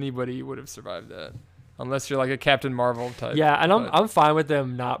that anybody would have survived that, unless you're like a Captain Marvel type. Yeah, and I'm fine with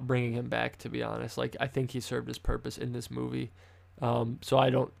them not bringing him back, to be honest. Like, I think he served his purpose in this movie, so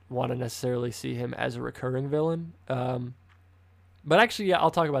I don't want to necessarily see him as a recurring villain. But actually, yeah, I'll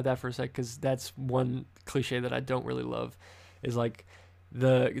talk about that for a sec, because that's one cliche that I don't really love, is like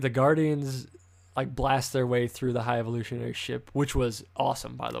the Guardians like blast their way through the High Evolutionary ship, which was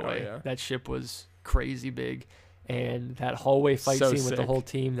awesome, by the way. Yeah. That ship was crazy big, and that hallway fight scene with the whole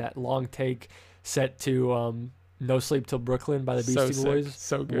team, that long take set to No Sleep Till Brooklyn by the Beastie Boys,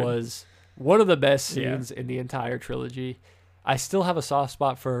 so good. Was one of the best scenes in the entire trilogy. I still have a soft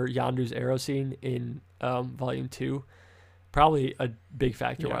spot for Yondu's arrow scene in Volume 2. Probably a big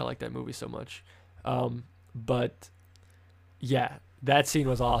factor why I like that movie so much. But yeah, that scene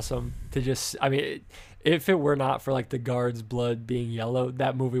was awesome. If it were not for like the guards' blood being yellow,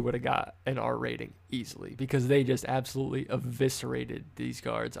 that movie would have got an R rating easily, because they just absolutely eviscerated these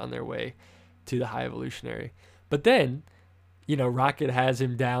guards on their way to the High Evolutionary. But then, Rocket has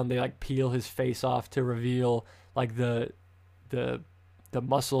him down. They like peel his face off to reveal like the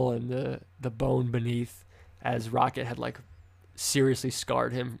muscle and the bone beneath, as Rocket had like seriously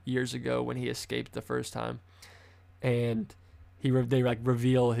scarred him years ago when he escaped the first time. And they like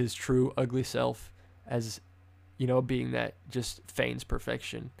reveal his true ugly self as, being that just feigns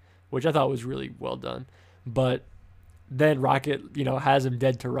perfection, which I thought was really well done. But then Rocket, has him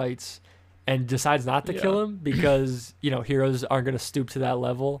dead to rights and decides not to kill him because, heroes aren't going to stoop to that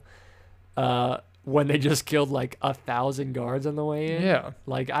level when they just killed like 1,000 guards on the way in. Yeah.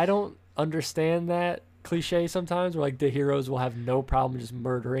 Like, I don't understand that cliche sometimes, where like the heroes will have no problem just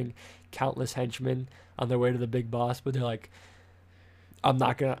murdering countless henchmen on their way to the big boss, but they're like, I'm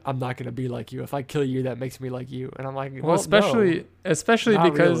not gonna be like you. If I kill you, that makes me like you. And I'm like, well, especially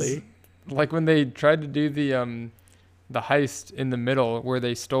because really. Like when they tried to do the heist in the middle where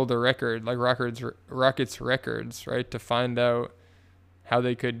they stole the record, like Rocket's records, right, to find out how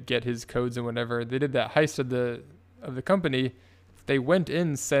they could get his codes and whatever. They did that heist of the company. They went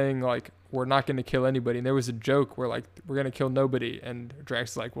in saying like, we're not going to kill anybody. And there was a joke where like, we're going to kill nobody. And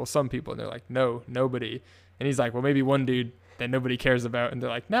Drax is like, well, some people. And they're like, no, nobody. And he's like, well, maybe one dude that nobody cares about. And they're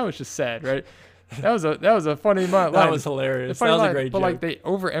like, now it's just sad, right? That was a funny line. That was hilarious. That was a great joke. But like they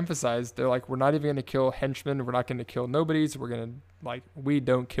overemphasized, they're like, we're not even going to kill henchmen. We're not going to kill nobodies. We're going to like, we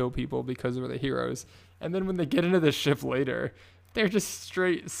don't kill people because we're the heroes. And then when they get into the ship later, they're just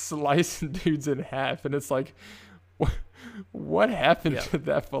straight slicing dudes in half. And it's like, what happened to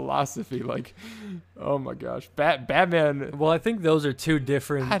that philosophy? Like, oh my gosh, Batman. Well, I think those are two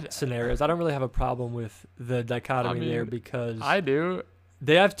different scenarios. I don't really have a problem with the dichotomy there, because I do.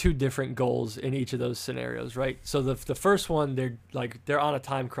 They have two different goals in each of those scenarios, right? So the first one, they're on a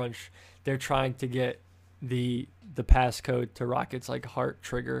time crunch. They're trying to get the passcode to Rocket's like heart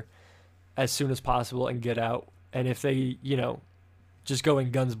trigger as soon as possible and get out. And if they, just go in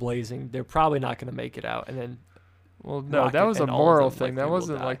guns blazing, they're probably not going to make it out. And then, well, no, that was a moral thing. That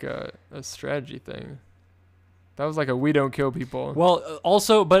wasn't like a strategy thing. That was like a we don't kill people. Well,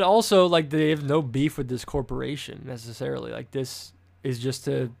 also, like, they have no beef with this corporation necessarily. Like, this is just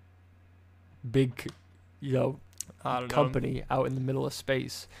a big, you know, I don't know. company out in the middle of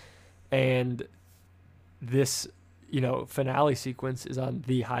space, and this, you know, finale sequence is on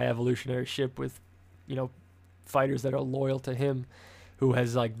the high evolutionary ship with, you know, fighters that are loyal to him, who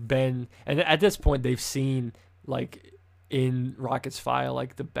has like been, and at this point they've seen, like, in Rocket's file,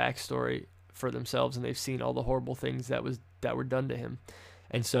 like, the backstory for themselves, and they've seen all the horrible things that were done to him,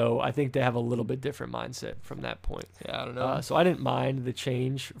 and so I think they have a little bit different mindset from that point. Yeah, I don't know. So I didn't mind the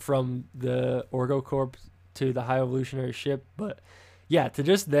change from the Orgo Corp to the high evolutionary ship, but yeah, to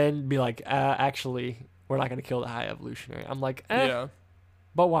just then be like, actually, we're not gonna kill the high evolutionary. I'm like, Yeah.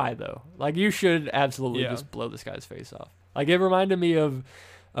 but why though? Like, you should absolutely Yeah. just blow this guy's face off. Like, it reminded me of,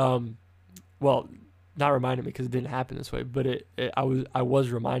 well, not reminded me because it didn't happen this way, but I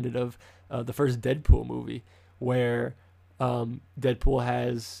was reminded of the first Deadpool movie where Deadpool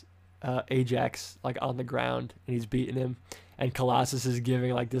has Ajax, like, on the ground and he's beating him, and Colossus is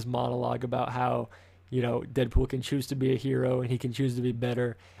giving like this monologue about how, you know, Deadpool can choose to be a hero and he can choose to be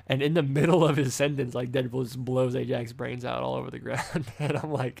better. And in the middle of his sentence, like, Deadpool just blows Ajax's brains out all over the ground. And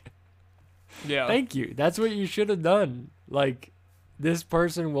I'm like, Yeah. thank you. That's what you should have done. Like, this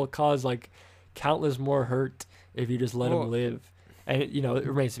person will cause like countless more hurt if you just let Well- him live. And, you know, it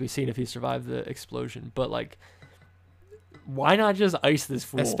remains to be seen if he survived the explosion. But, like, why not just ice this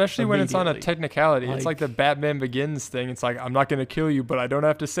fool? Especially when it's on a immediately? technicality. It's like Like- the Batman Begins thing. It's like, I'm not going to kill you, but I don't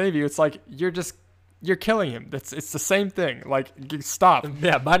have to save you. It's like, you're killing him. It's the same thing. Like, stop.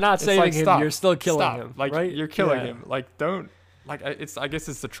 Yeah, by not It's saving like, him, stop. you're still killing Stop. him. Like, right? you're killing Yeah. him. Like, don't. Like, I guess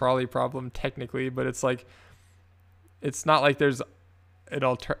it's the trolley problem technically, but it's like, it's not like there's an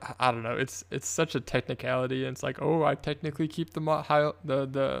I don't know. It's such a technicality, and it's like, oh, I technically keep the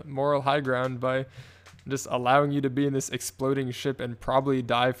moral high ground by just allowing you to be in this exploding ship and probably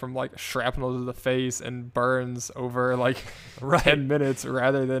die from like shrapnel to the face and burns over like Right. 10 minutes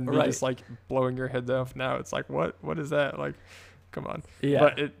rather than me Right. just like blowing your head off. Now it's like, what is that? Like, come on. Yeah.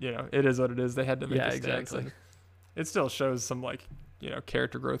 But it, you know, it is what it is. They had to make Yeah, a stance, exactly. and it still shows some like, you know,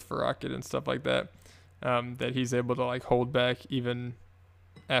 character growth for Rocket and stuff like that. That he's able to like hold back even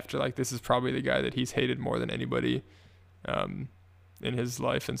after, like, this is probably the guy that he's hated more than anybody in his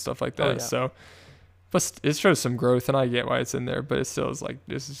life and stuff like that. Oh, yeah. So, but it shows some growth, and I get why it's in there, but it still is like,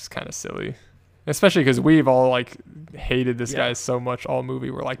 this is just kind of silly. Especially because we've all like hated this guy so much all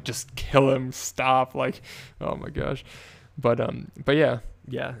movie. We're like, just kill him, stop. Like, oh my gosh. But yeah.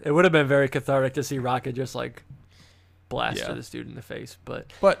 Yeah, it would have been very cathartic to see Rocket just like blast Yeah. this dude in the face,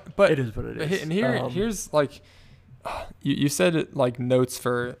 but But it is what it is. And here's like, you said it, like, notes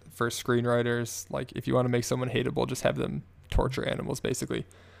for screenwriters, like, if you want to make someone hateable, just have them torture animals, basically.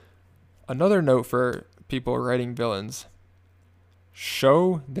 Another note for people writing villains: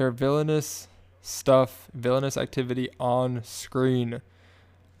 show their villainous stuff, villainous activity on screen.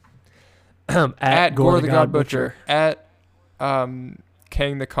 At Gore the God Butcher, at Kang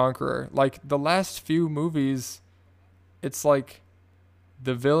the Conqueror. Like, the last few movies, it's like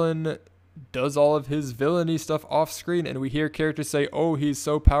the villain does all of his villainy stuff off screen, and we hear characters say, oh, he's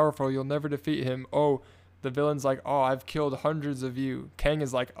so powerful, you'll never defeat him. Oh, the villain's like, oh, I've killed hundreds of you. Kang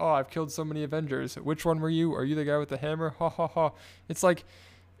is like, oh, I've killed so many Avengers. Which one were you? Are you the guy with the hammer? Ha ha ha. It's like,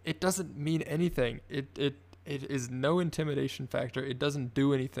 it doesn't mean anything. It is no intimidation factor. It doesn't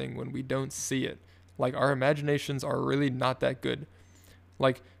do anything when we don't see it. Like, our imaginations are really not that good.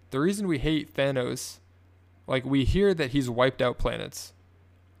 Like, the reason we hate Thanos, like, we hear that he's wiped out planets,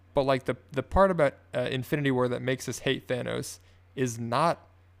 but like the part about Infinity War that makes us hate Thanos is not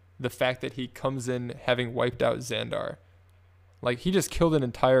the fact that he comes in having wiped out Xandar. Like, he just killed an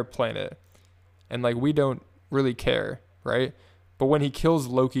entire planet, and like, we don't really care, right? But when he kills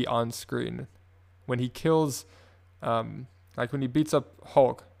Loki on screen, when he kills, like when he beats up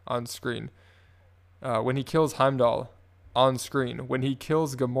Hulk on screen, when he kills Heimdall on screen, when he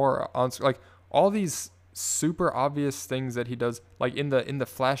kills Gamora on screen, like, all these super obvious things that he does, like in the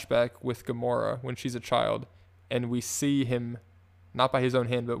flashback with Gamora when she's a child, and we see him, not by his own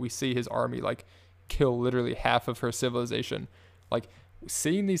hand, but we see his army like kill literally half of her civilization. Like,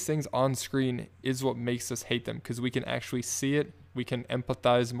 seeing these things on screen is what makes us hate them, because we can actually see it. We can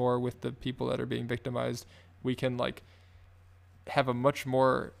empathize more with the people that are being victimized. We can like have a much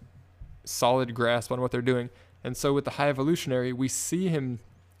more solid grasp on what they're doing. And so with the High Evolutionary, we see him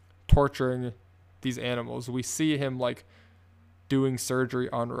torturing these animals. We see him like doing surgery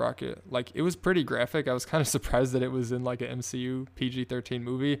on Rocket. Like, it was pretty graphic. I was kind of surprised that it was in like an MCU PG-13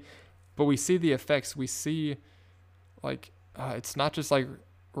 movie, but we see the effects. We see like it's not just like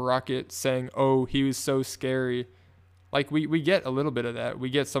Rocket saying, "Oh, he was so scary." Like we get a little bit of that. We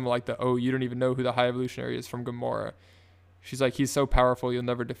get some like the, "Oh, you don't even know who the High Evolutionary is," from Gamora. She's like, "He's so powerful, you'll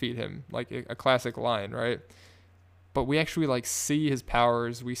never defeat him." Like a classic line, right? But we actually like see his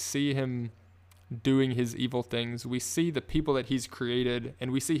powers. We see him doing his evil things. We see the people that he's created,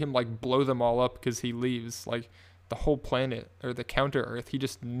 and we see him like blow them all up because he leaves. Like the whole planet, or the counter Earth, he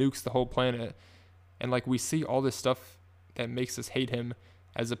just nukes the whole planet. And like we see all this stuff that makes us hate him,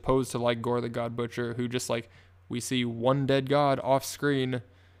 as opposed to like Gore the God Butcher, who just like, we see one dead god off screen,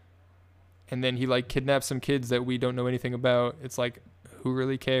 and then he like kidnaps some kids that we don't know anything about. It's like, who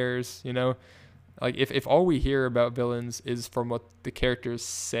really cares, you know? Like if all we hear about villains is from what the characters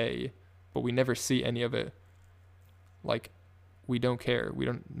say, but we never see any of it, like, we don't care. We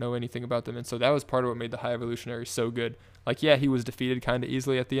don't know anything about them. And so that was part of what made the High Evolutionary so good. Like, yeah, he was defeated kind of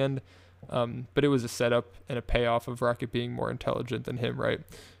easily at the end, but it was a setup and a payoff of Rocket being more intelligent than him, right?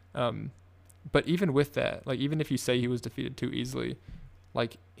 But even with that, like, even if you say he was defeated too easily,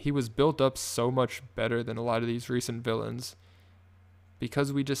 like, he was built up so much better than a lot of these recent villains,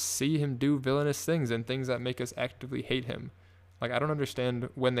 because we just see him do villainous things and things that make us actively hate him. Like, I don't understand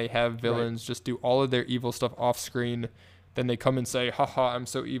when they have villains just do all of their evil stuff off screen, then they come and say, haha, I'm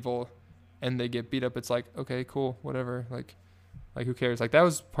so evil, and they get beat up. It's like, okay, cool, whatever. Like who cares? Like, that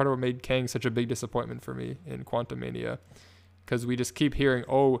was part of what made Kang such a big disappointment for me in Quantumania, because we just keep hearing,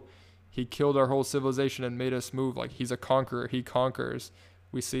 oh, he killed our whole civilization and made us move. Like, he's a conqueror. He conquers.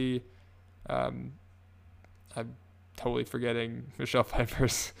 We see, I'm totally forgetting Michelle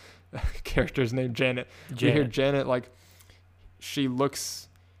Pfeiffer's character's name, Janet. We hear Janet, like, she looks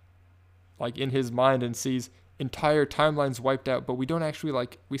like in his mind and sees entire timelines wiped out, but we don't actually,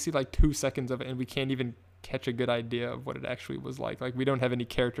 like, we see like 2 seconds of it, and we can't even catch a good idea of what it actually was like. Like, we don't have any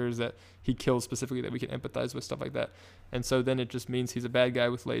characters that he kills specifically that we can empathize with, stuff like that. And so then it just means he's a bad guy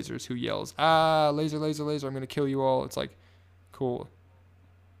with lasers who yells, laser, laser, laser, I'm gonna kill you all. It's like, cool.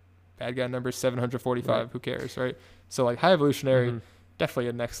 Bad guy number 745, right. Who cares, right? So like High Evolutionary, definitely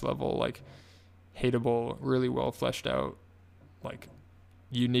a next level, like, hateable, really well fleshed out, like,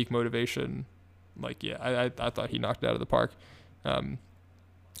 unique motivation. Like, yeah, I thought he knocked it out of the park.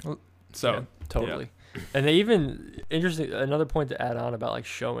 So yeah, totally. Yeah. And they even, interesting, another point to add on about like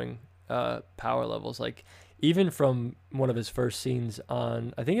showing power levels, like even from one of his first scenes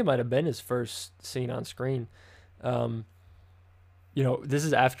on, I think it might have been his first scene on screen. You know, this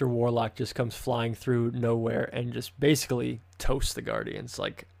is after Warlock just comes flying through nowhere and just basically toasts the Guardians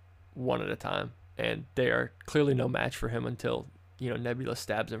like one at a time, and they are clearly no match for him until, you know, Nebula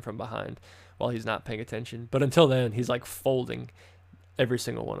stabs him from behind while he's not paying attention. But until then, he's like folding every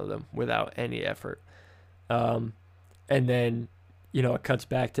single one of them without any effort. And then, you know, it cuts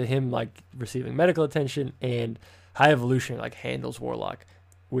back to him like receiving medical attention, and High Evolution like handles Warlock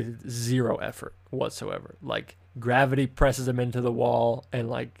with zero effort whatsoever. Like, gravity presses him into the wall and,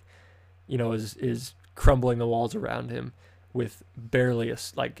 like, you know, is crumbling the walls around him with barely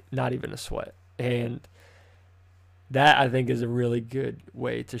not even a sweat. And that, I think, is a really good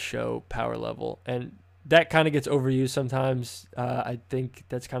way to show power level. And that kind of gets overused sometimes. I think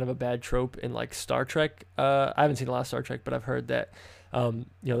that's kind of a bad trope in like Star Trek. I haven't seen a lot of Star Trek, but I've heard that, you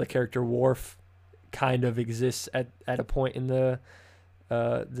know, the character Worf kind of exists at a point in the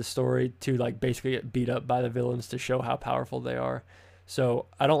story to like basically get beat up by the villains to show how powerful they are. So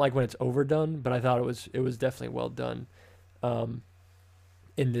I don't like when it's overdone, but I thought it was definitely well done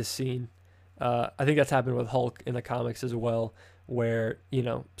in this scene. I think that's happened with Hulk in the comics as well, where, you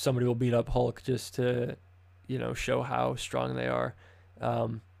know, somebody will beat up Hulk just to, you know, show how strong they are.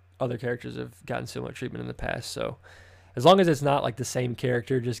 Other characters have gotten similar treatment in the past. So as long as it's not like the same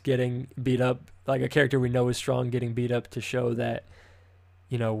character just getting beat up, like a character we know is strong getting beat up to show that,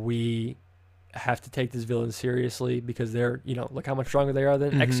 you know, we have to take this villain seriously because they're, you know, look how much stronger they are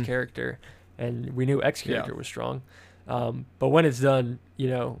than X character. And we knew X character was strong. But when it's done, you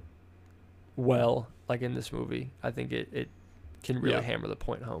know, well, like in this movie, I think it can really hammer the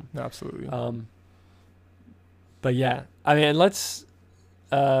point home. Absolutely. But yeah, I mean, let's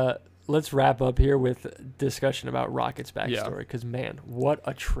wrap up here with discussion about Rocket's backstory, because man, what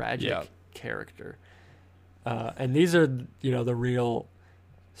a tragic character. And these are, you know, the real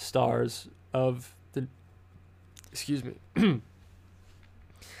stars of the, excuse me.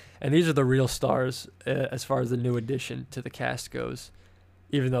 And these are the real stars as far as the new addition to the cast goes,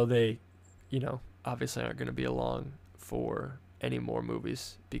 even though they, you know, obviously aren't going to be along for any more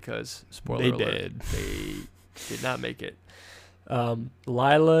movies because, spoiler alert, they did not make it.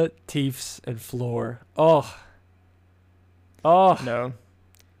 Lila, Teefs, and Floor. Oh. No.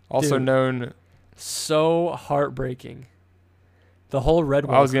 Also dude, known. So heartbreaking The whole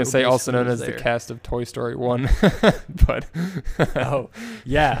Redwall. I was gonna crew say also basically known is as the there. cast of Toy Story 1, but Oh,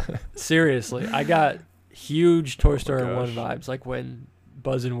 yeah. Seriously. I got huge Toy Story 1 gosh. vibes, like when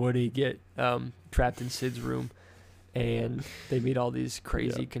Buzz and Woody get trapped in Sid's room and they meet all these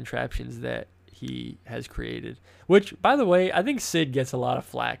crazy contraptions that he has created. Which, by the way, I think Sid gets a lot of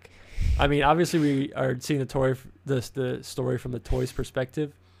flack. I mean, obviously we are seeing the story from the toys'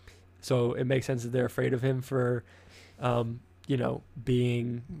 perspective, so it makes sense that they're afraid of him for,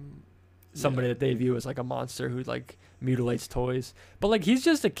 being somebody that they view as like a monster who like mutilates toys. But like he's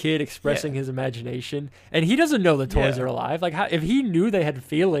just a kid expressing his imagination, and he doesn't know the toys are alive. Like if he knew they had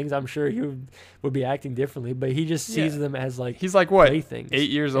feelings, I'm sure he would be acting differently. But he just sees them as like he's like what, playthings. 8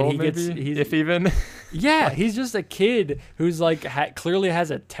 years And old maybe, if even. Yeah, he's just a kid who's like clearly has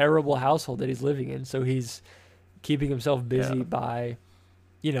a terrible household that he's living in. So he's keeping himself busy by,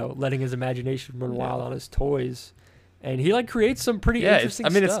 letting his imagination run wild on his toys. And he like creates some pretty interesting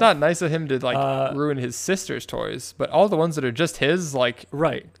stuff. It's not nice of him to like ruin his sister's toys, but all the ones that are just his, like,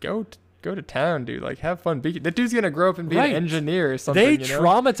 go to town, dude. Like, have fun. That dude's gonna grow up and be an engineer or something. They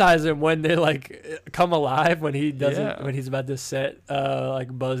traumatize him when they like come alive when he doesn't when he's about to set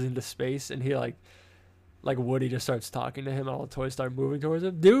like Buzz into space, and he like Woody just starts talking to him and all the toys start moving towards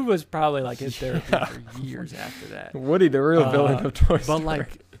him. Dude was probably like in therapy for years after that. Woody, the real villain of Toy Story. But like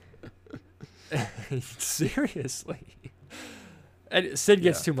seriously. And Sid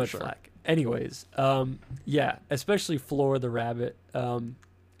gets too much flack. Anyways, especially Floor the rabbit.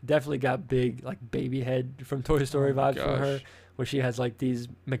 Definitely got big like baby head from Toy Story vibes from her, where she has like these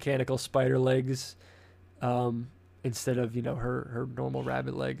mechanical spider legs instead of, her normal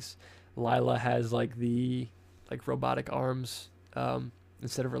rabbit legs. Lila has like the like robotic arms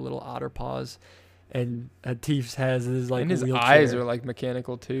instead of her little otter paws. And Teefs has his like and his wheelchair. eyes are like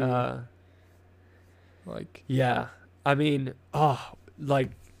mechanical too. I mean,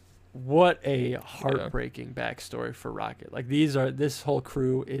 what a heartbreaking backstory for Rocket. Like this whole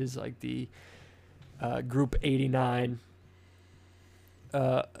crew is like the group 89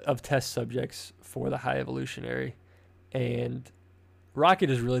 of test subjects for the High Evolutionary, and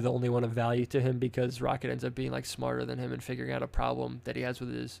Rocket is really the only one of value to him because Rocket ends up being like smarter than him and figuring out a problem that he has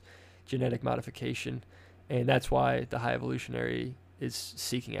with his genetic modification, and that's why the High Evolutionary is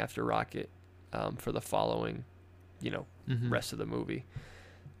seeking after Rocket for the following, rest of the movie.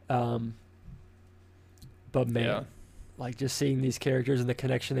 But man, like just seeing these characters and the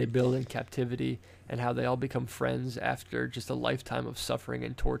connection they build in captivity and how they all become friends after just a lifetime of suffering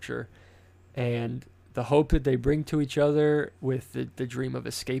and torture, and the hope that they bring to each other with the dream of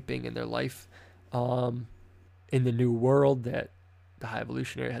escaping in their life in the new world that the High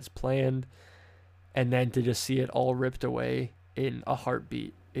Evolutionary has planned, and then to just see it all ripped away in a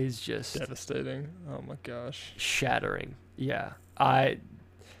heartbeat is just devastating. Oh my gosh. Shattering. Yeah. I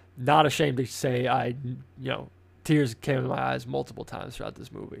not ashamed to say tears came in my eyes multiple times throughout this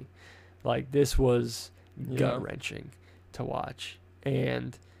movie. Like this was gut-wrenching to watch.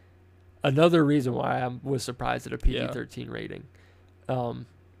 And another reason why I was surprised at a PG-13 rating.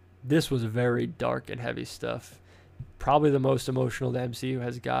 This was very dark and heavy stuff. Probably the most emotional the MCU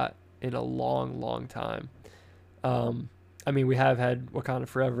has got in a long, long time. I mean, we have had Wakanda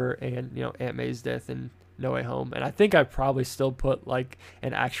Forever and, Aunt May's death and No Way Home. And I think I probably still put, like,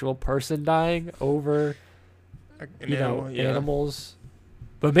 an actual person dying over, animals.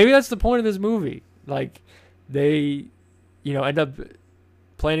 But maybe that's the point of this movie. Like, they, end up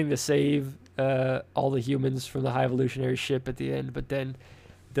planning to save all the humans from the High Evolutionary ship at the end. But then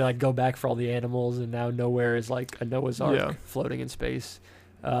they, like, go back for all the animals. And now Nowhere is, like, a Noah's Ark floating in space.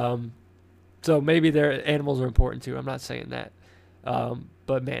 So maybe their animals are important too. I'm not saying that.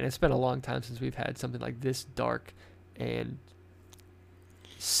 But man, it's been a long time since we've had something like this dark and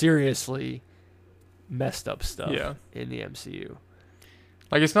seriously messed up stuff in the MCU.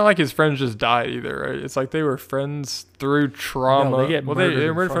 Like, it's not like his friends just died either, right? It's like they were friends through trauma. No, they get murdered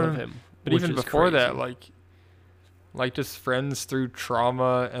in front of him. But even before that, like just friends through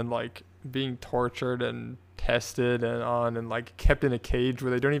trauma and like being tortured and tested and like kept in a cage where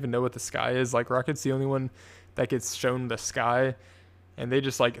they don't even know what the sky is. Like Rocket's the only one that gets shown the sky, and they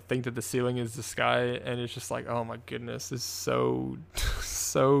just like think that the ceiling is the sky, and it's just like, oh my goodness, this is so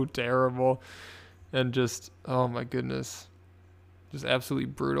so terrible, and just oh my goodness, just absolutely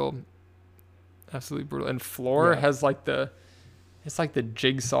brutal. And Floor has like it's like the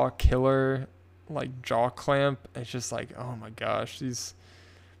Jigsaw killer like jaw clamp. It's just like, oh my gosh, these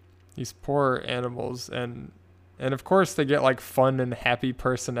poor animals, and of course they get like fun and happy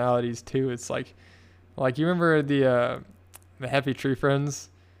personalities too. It's like you remember the Happy Tree Friends,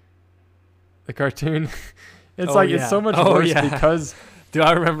 the cartoon? It's Oh, like yeah. it's so much Oh, worse yeah. because Do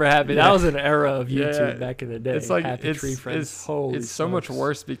I remember Happy? Yeah. That was an era of YouTube Yeah. back in the day. it's like Happy Tree Friends. it's Holy it's so much smokes.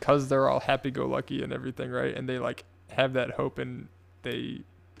 worse because they're all happy-go-lucky and everything, right? And they like have that hope, and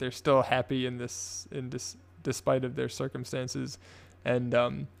they're still happy in this despite of their circumstances,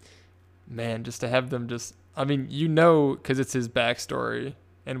 and man, just to have them just, I mean, because it's his backstory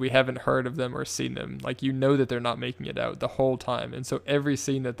and we haven't heard of them or seen them, like that they're not making it out the whole time, and so every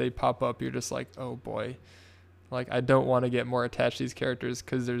scene that they pop up, you're just like, oh boy, like I don't want to get more attached to these characters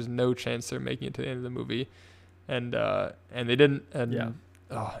because there's no chance they're making it to the end of the movie, and they didn't, and Yeah.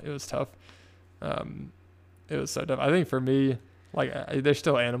 it was tough. It was so tough. I think for me, like they're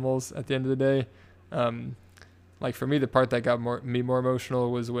still animals at the end of the day. Like for me, the part that got me more emotional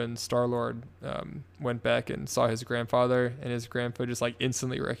was when Star-Lord went back and saw his grandfather, and his grandpa just like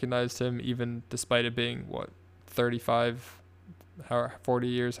instantly recognized him, even despite it being 35, 40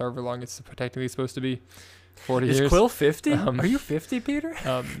 years, however long it's technically supposed to be. 40 Is years. Quill 50? Are you 50, Peter?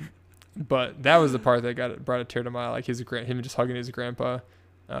 But that was the part that brought a tear to my eye, like him just hugging his grandpa.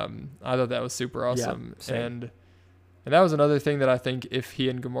 I thought that was super awesome, same. and that was another thing that I think if he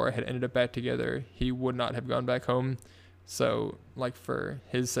and Gamora had ended up back together, he would not have gone back home. So, like, for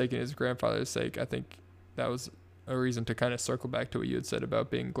his sake and his grandfather's sake, I think that was a reason to kind of circle back to what you had said about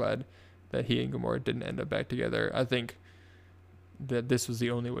being glad that he and Gamora didn't end up back together. I think that this was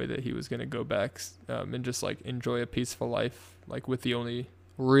the only way that he was going to go back and just, like, enjoy a peaceful life, like, with the only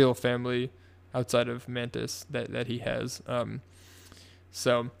real family outside of Mantis that he has.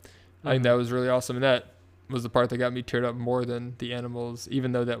 So, I think that was really awesome, and that was the part that got me teared up more than the animals,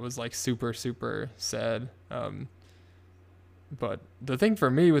 even though that was like super, super sad. But the thing for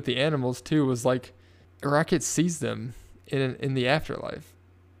me with the animals too was like Rocket sees them in the afterlife,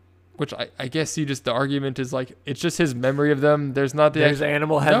 which I guess the argument is like it's just his memory of them. There's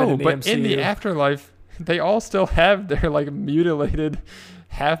Animal Heaven in the but MCU. in the afterlife they all still have their like mutilated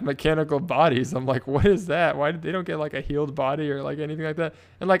half mechanical bodies. I'm like, what is that? Why did they don't get like a healed body or like anything like that?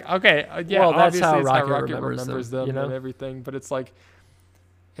 And like, okay, Well, that's obviously how it's Rocket how Rocket remembers remembers them, them and everything, but it's like,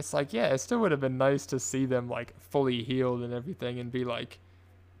 yeah, it still would have been nice to see them like fully healed and everything, and be like,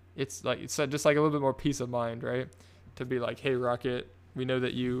 it's just like a little bit more peace of mind, right? To be like, hey, Rocket, we know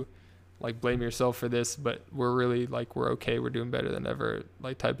that you like blame yourself for this, but we're really like, we're okay, we're doing better than ever,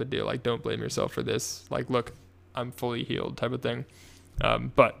 like type of deal. Like, don't blame yourself for this. Like, look, I'm fully healed type of thing.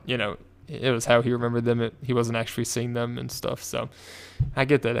 But it was how he remembered them. He wasn't actually seeing them and stuff. So I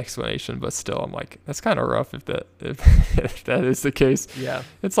get that explanation, but still, I'm like, that's kind of rough if that is the case. Yeah,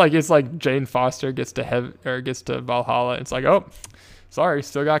 it's like Jane Foster gets to Valhalla. It's like, oh, sorry,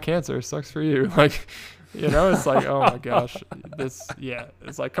 still got cancer. Sucks for you. Like, it's like, oh my gosh, it's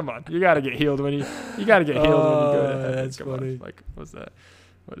like, come on, you got to get healed when you got to get healed when you go to heaven. That's come funny. on. Like, what's that?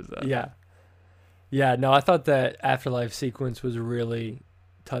 What is that? Yeah. No, I thought that afterlife sequence was really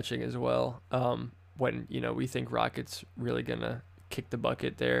touching as well. When we think Rocket's really gonna kick the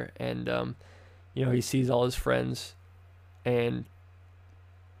bucket there, and he sees all his friends, and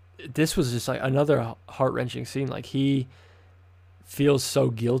this was just like another heart-wrenching scene. Like, he feels so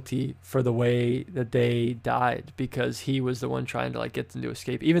guilty for the way that they died, because he was the one trying to like get them to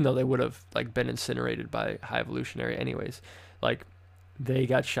escape, even though they would have like been incinerated by High Evolutionary anyways. Like, they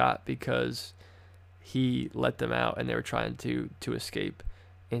got shot because he let them out and they were trying to escape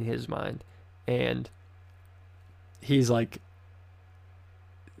in his mind. And he's like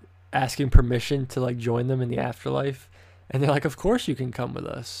asking permission to like join them in the afterlife, and they're like, of course you can come with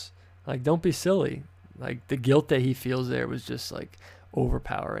us, like, don't be silly. Like, the guilt that he feels there was just like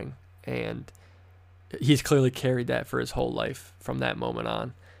overpowering, and he's clearly carried that for his whole life from that moment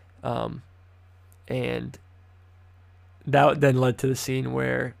on. And that then led to the scene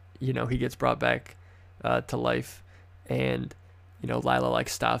where he gets brought back to life, and Lila like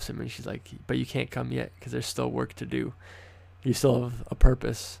stops him, and she's like, but you can't come yet because there's still work to do. You still have a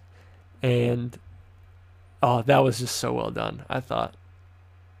purpose. And that was just so well done. I thought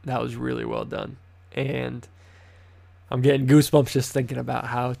that was really well done, and I'm getting goosebumps just thinking about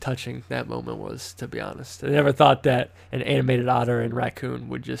how touching that moment was, to be honest. I never thought that an animated otter and raccoon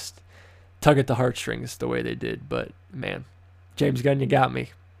would just tug at the heartstrings the way they did, but man, James Gunn, you got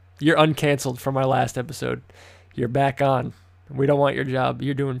me. You're uncanceled from our last episode. You're back on. We don't want your job.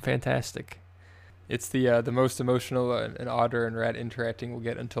 You're doing fantastic. It's the most emotional an otter and rat interacting will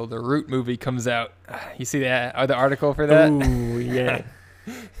get until the Root movie comes out. You see the article for that? Ooh, yeah.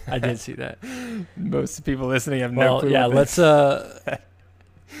 I did see that. Most people listening have no clue. Yeah, let's well,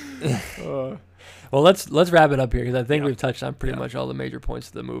 let's wrap it up here, because I think we've touched on pretty much all the major points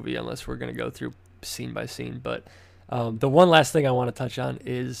of the movie, unless we're going to go through scene by scene. But the one last thing I want to touch on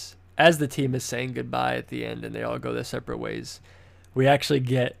is as the team is saying goodbye at the end and they all go their separate ways, we actually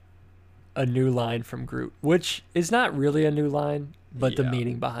get a new line from Groot, which is not really a new line, but the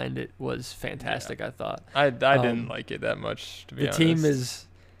meaning behind it was fantastic, I thought. I didn't like it that much, to be honest. The team is...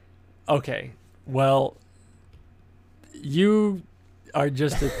 Okay, well, you are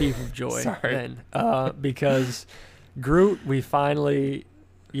just a thief of joy then. Because Groot, we finally,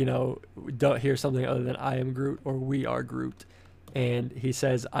 don't hear something other than I am Groot or we are Groot. And he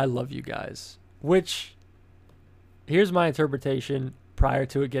says, I love you guys. Which, here's my interpretation prior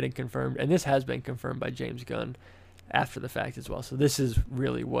to it getting confirmed. And this has been confirmed by James Gunn after the fact as well. So this is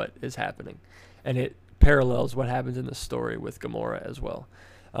really what is happening. And it parallels what happens in the story with Gamora as well.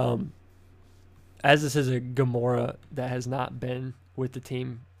 As this is a Gamora that has not been with the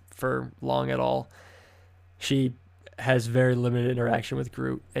team for long at all, she has very limited interaction with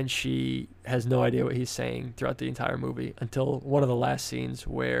Groot, and she has no idea what he's saying throughout the entire movie until one of the last scenes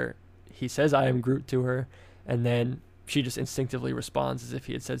where he says, I am Groot to her, and then she just instinctively responds as if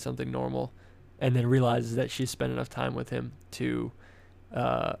he had said something normal, and then realizes that she's spent enough time with him to,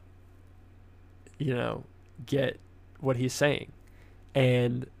 get what he's saying.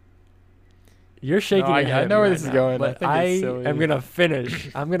 And you're shaking your head. I know where right this is now, going. But I think it's silly. am going to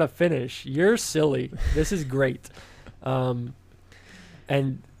finish. I'm going to finish. You're silly. This is great. And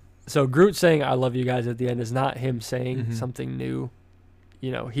so Groot saying, I love you guys at the end is not him saying something new.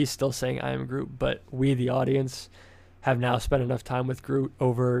 He's still saying, I am Groot. But we, the audience, have now spent enough time with Groot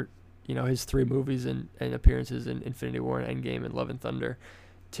over, his 3 movies and appearances in Infinity War and Endgame and Love and Thunder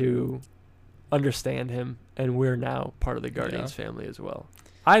to understand him. And we're now part of the Guardians family as well.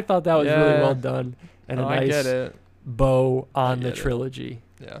 I thought that was really well done and a nice bow on the trilogy.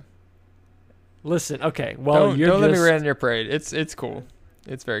 Yeah. Listen, okay. Well, don't let me rain on your parade. It's cool.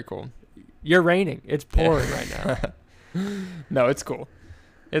 It's very cool. You're raining. It's pouring right now. No, it's cool.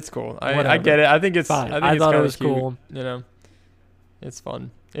 It's cool. I get it. I think it's fine. I thought it was cute, cool. It's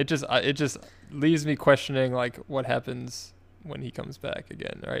fun. It just leaves me questioning like what happens when he comes back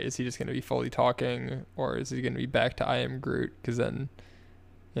again. Right? Is he just going to be fully talking, or is he going to be back to I am Groot? Because then,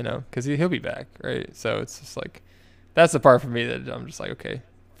 because he'll be back, right? So it's just like that's the part for me that I'm just like, okay.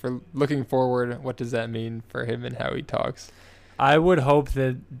 For looking forward, what does that mean for him and how he talks? I would hope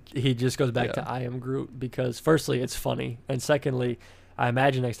that he just goes back to I am Groot because firstly, it's funny. And secondly, I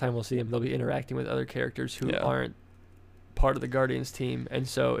imagine next time we'll see him, they'll be interacting with other characters who aren't part of the Guardians team. And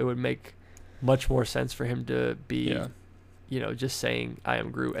so it would make much more sense for him to be, just saying I am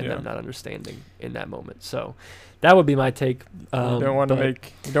Groot and them not understanding in that moment. So that would be my take. You don't want to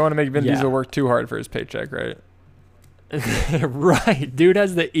make Vin Diesel work too hard for his paycheck, right? Right, dude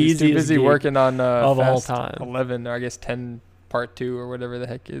has the easiest. He's too busy working on of Fast all time. 11, or I guess 10 Part 2 or whatever the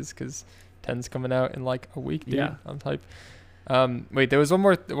heck is, because 10's coming out in like a week, dude. Yeah, I'm hype. Wait, there was one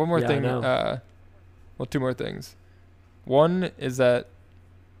more thing. Well, 2 more things. One is that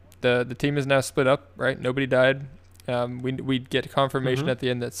the team is now split up. Right, nobody died. We get confirmation at the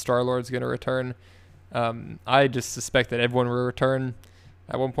end that Star-Lord's going to return. I just suspect that everyone will return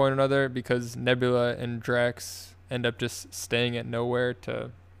at one point or another because Nebula and Drax end up just staying at nowhere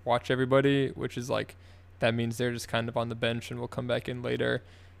to watch everybody, which is like that means they're just kind of on the bench and will come back in later.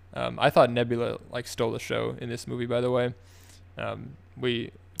 I thought Nebula like stole the show in this movie, by the way.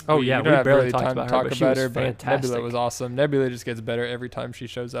 We don't have barely really talked time about to talk her, about her, but fantastic. Nebula was awesome. Nebula just gets better every time she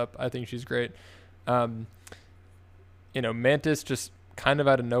shows up. I think she's great. Mantis just kind of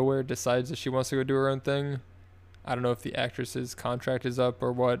out of nowhere decides that she wants to go do her own thing. I don't know if the actress's contract is up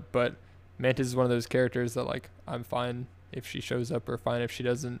or what, but Mantis is one of those characters that like I'm fine if she shows up or fine if she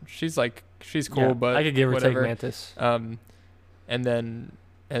doesn't. She's cool, but I could give or whatever. take Mantis. And then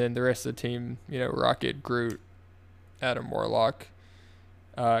the rest of the team, Rocket, Groot, Adam Warlock,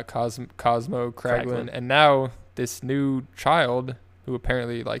 Cosmo, Kraglin, and now this new child who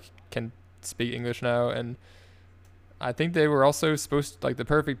apparently like can speak English now, and I think they were also supposed the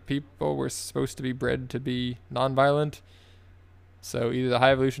perfect people were supposed to be bred to be nonviolent. So either the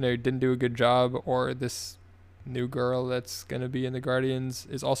High Evolutionary didn't do a good job, or this new girl that's going to be in the Guardians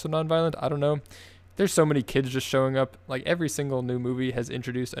is also nonviolent. I don't know. There's so many kids just showing up. Like every single new movie has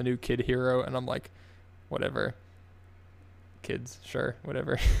introduced a new kid hero, and I'm like, whatever. Kids, sure,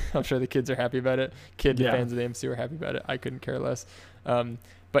 whatever. I'm sure the kids are happy about it. Fans of the MCU are happy about it. I couldn't care less.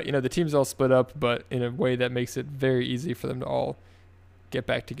 But, the team's all split up, but in a way that makes it very easy for them to all get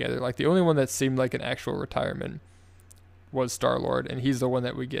back together. Like the only one that seemed like an actual retirement was Star-Lord, and he's the one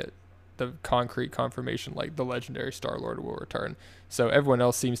that we get the concrete confirmation, like the legendary Star-Lord will return. So everyone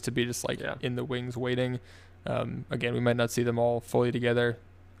else seems to be just in the wings waiting. Again, we might not see them all fully together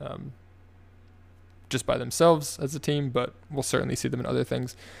just by themselves as a team, but we'll certainly see them in other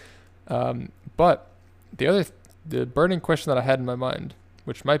things. But the burning question that I had in my mind,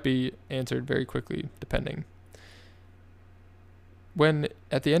 which might be answered very quickly, depending. When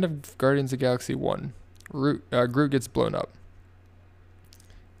at the end of Guardians of the Galaxy 1, Groot gets blown up,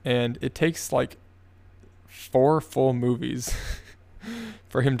 and it takes like 4 full movies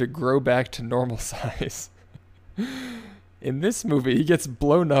for him to grow back to normal size. In this movie, he gets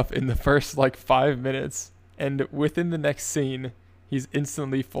blown up in the first like 5 minutes, and within the next scene, he's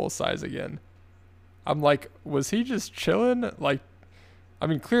instantly full size again. I'm like, was he just chilling? Like, I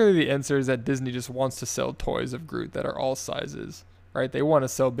mean, clearly the answer is that Disney just wants to sell toys of Groot that are all sizes, right? They want to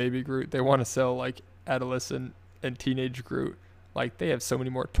sell baby Groot. They want to sell like adolescent and teenage Groot. Like, they have so many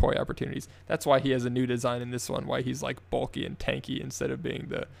more toy opportunities. That's why he has a new design in this one, why he's like bulky and tanky instead of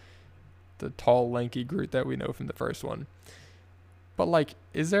being the tall, lanky Groot that we know from the first one. But like,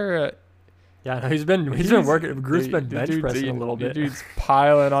 is there a... Yeah, no, he's been working. Groot's been bench pressing a little bit. The dude's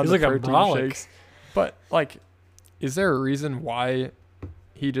piling on he's the like protein shakes. But like, is there a reason why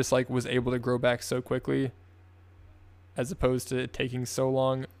he just like was able to grow back so quickly, as opposed to it taking so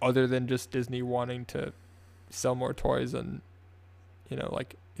long, other than just Disney wanting to sell more toys? And, you know,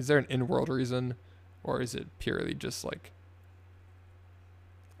 like, is there an in-world reason, or is it purely just like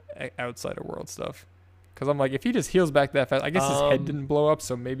outside of world stuff? Because I'm like, if he just heals back that fast, I guess his head didn't blow up,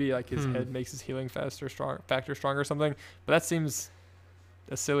 so maybe like his head makes his healing factor stronger or something. But that seems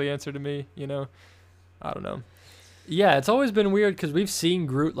a silly answer to me, you know? I don't know. Yeah, it's always been weird because we've seen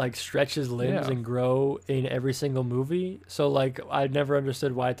Groot like stretch his limbs and grow in every single movie. So like, I never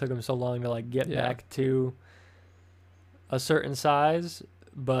understood why it took him so long to like get back to a certain size,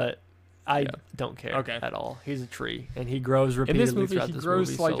 but I don't care at all. He's a tree, and he grows repeatedly in this movie. Throughout He this grows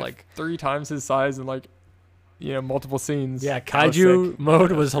movie, like, so like 3 times his size in like, you know, multiple scenes. Yeah, kaiju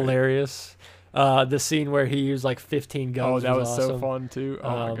mode was hilarious. The scene where he used like 15 guns. Oh, that was awesome. so fun too.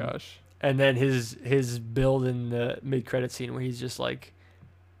 Oh my gosh. And then his build in the mid-credit scene where he's just like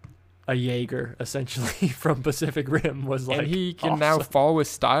a Jaeger essentially from Pacific Rim was like, and he can now fall with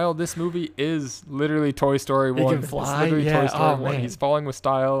style. This movie is literally Toy Story 1. He can fly. It's literally Toy Story 1. Man. He's falling with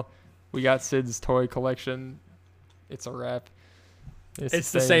style. We got Sid's toy collection. It's a wrap.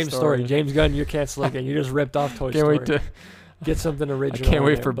 It's the same story. James Gunn, you're canceling again. You just ripped off Toy Story. Can't wait to get something original. I can't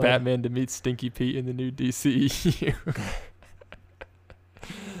wait for Batman to meet Stinky Pete in the new DCEU.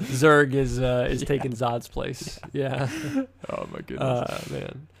 Zurg is taking Zod's place. Yeah. Oh my goodness.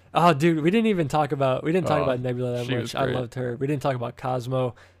 Man. Oh, dude, we didn't talk about Nebula that much. I loved her. We didn't talk about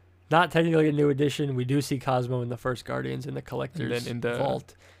Cosmo. Not technically a new addition. We do see Cosmo in the first Guardians in the collector's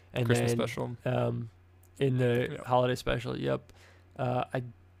vault, and Christmas then, special. In the holiday special. Yep. I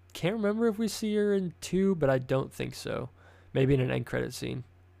can't remember if we see her in 2, but I don't think so. Maybe in an end credit scene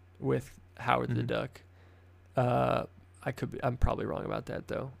with Howard the Duck. I'm probably wrong about that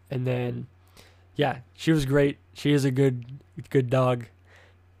though. And then, yeah, she was great. She is a good dog.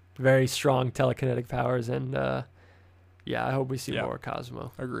 Very strong telekinetic powers, and yeah, I hope we see more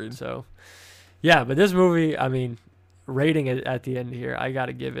Cosmo. Agreed. So, yeah, but this movie, I mean, rating it at the end here, I got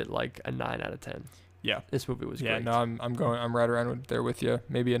to give it like a 9 out of 10. Yeah, this movie was great. Yeah, no, I'm right around there with you.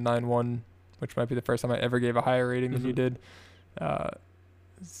 Maybe a 9.1, which might be the first time I ever gave a higher rating than you did.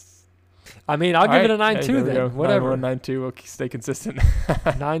 I mean, I'll give it a 9.2 then. Go. Whatever. 9.2. We'll stay consistent.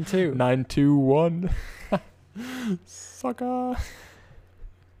 9.2. 9.2.1. Sucker.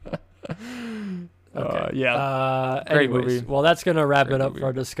 Okay. Yeah. Great movie. Well, that's gonna wrap it up for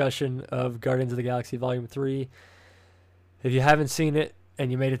our discussion of Guardians of the Galaxy Volume 3. If you haven't seen it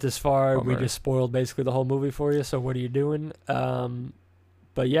and you made it this far, we just spoiled basically the whole movie for you. So what are you doing?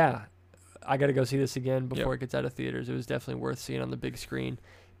 But yeah, I gotta go see this again before it gets out of theaters. It was definitely worth seeing on the big screen.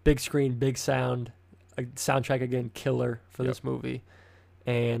 Big screen, big sound. Soundtrack again, killer for this movie.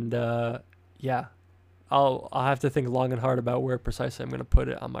 And yeah. I'll have to think long and hard about where precisely I'm going to put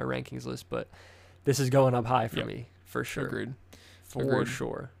it on my rankings list, but this is going up high for me, for sure. Agreed. For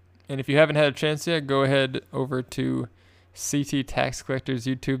sure. And if you haven't had a chance yet, go ahead over to CT Tax Collectors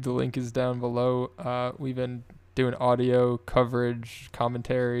YouTube. The link is down below. We've been doing audio coverage,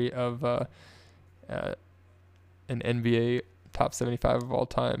 commentary of an NBA top 75 of all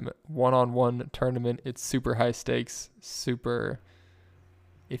time one-on-one tournament. It's super high stakes, super...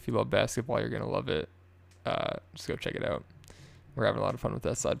 If you love basketball, you're going to love it. Just go check it out. We're having a lot of fun with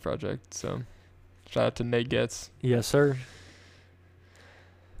that side project. So shout out to Nate Getz. Yes, sir.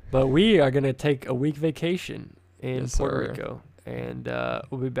 But we are going to take a week vacation in Puerto Rico. And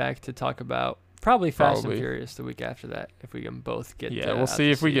we'll be back to talk about probably Fast and Furious the week after that. If we can both get we'll see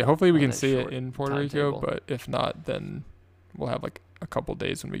if we get. Hopefully we can see it in Puerto Rico. But if not, then we'll have like a couple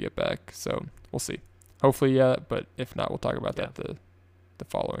days when we get back. So we'll see. Hopefully, but if not, we'll talk about that the the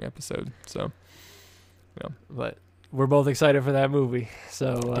following episode. So, yeah. But we're both excited for that movie.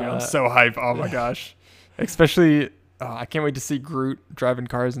 So Dude, I'm so hyped. Oh my gosh. Especially, I can't wait to see Groot driving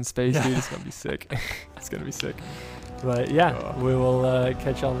cars in space, dude. It's going to be sick. It's going to be sick. But yeah, we will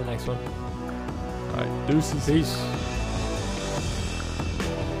catch you on the next one. All right. Deuces. Peace.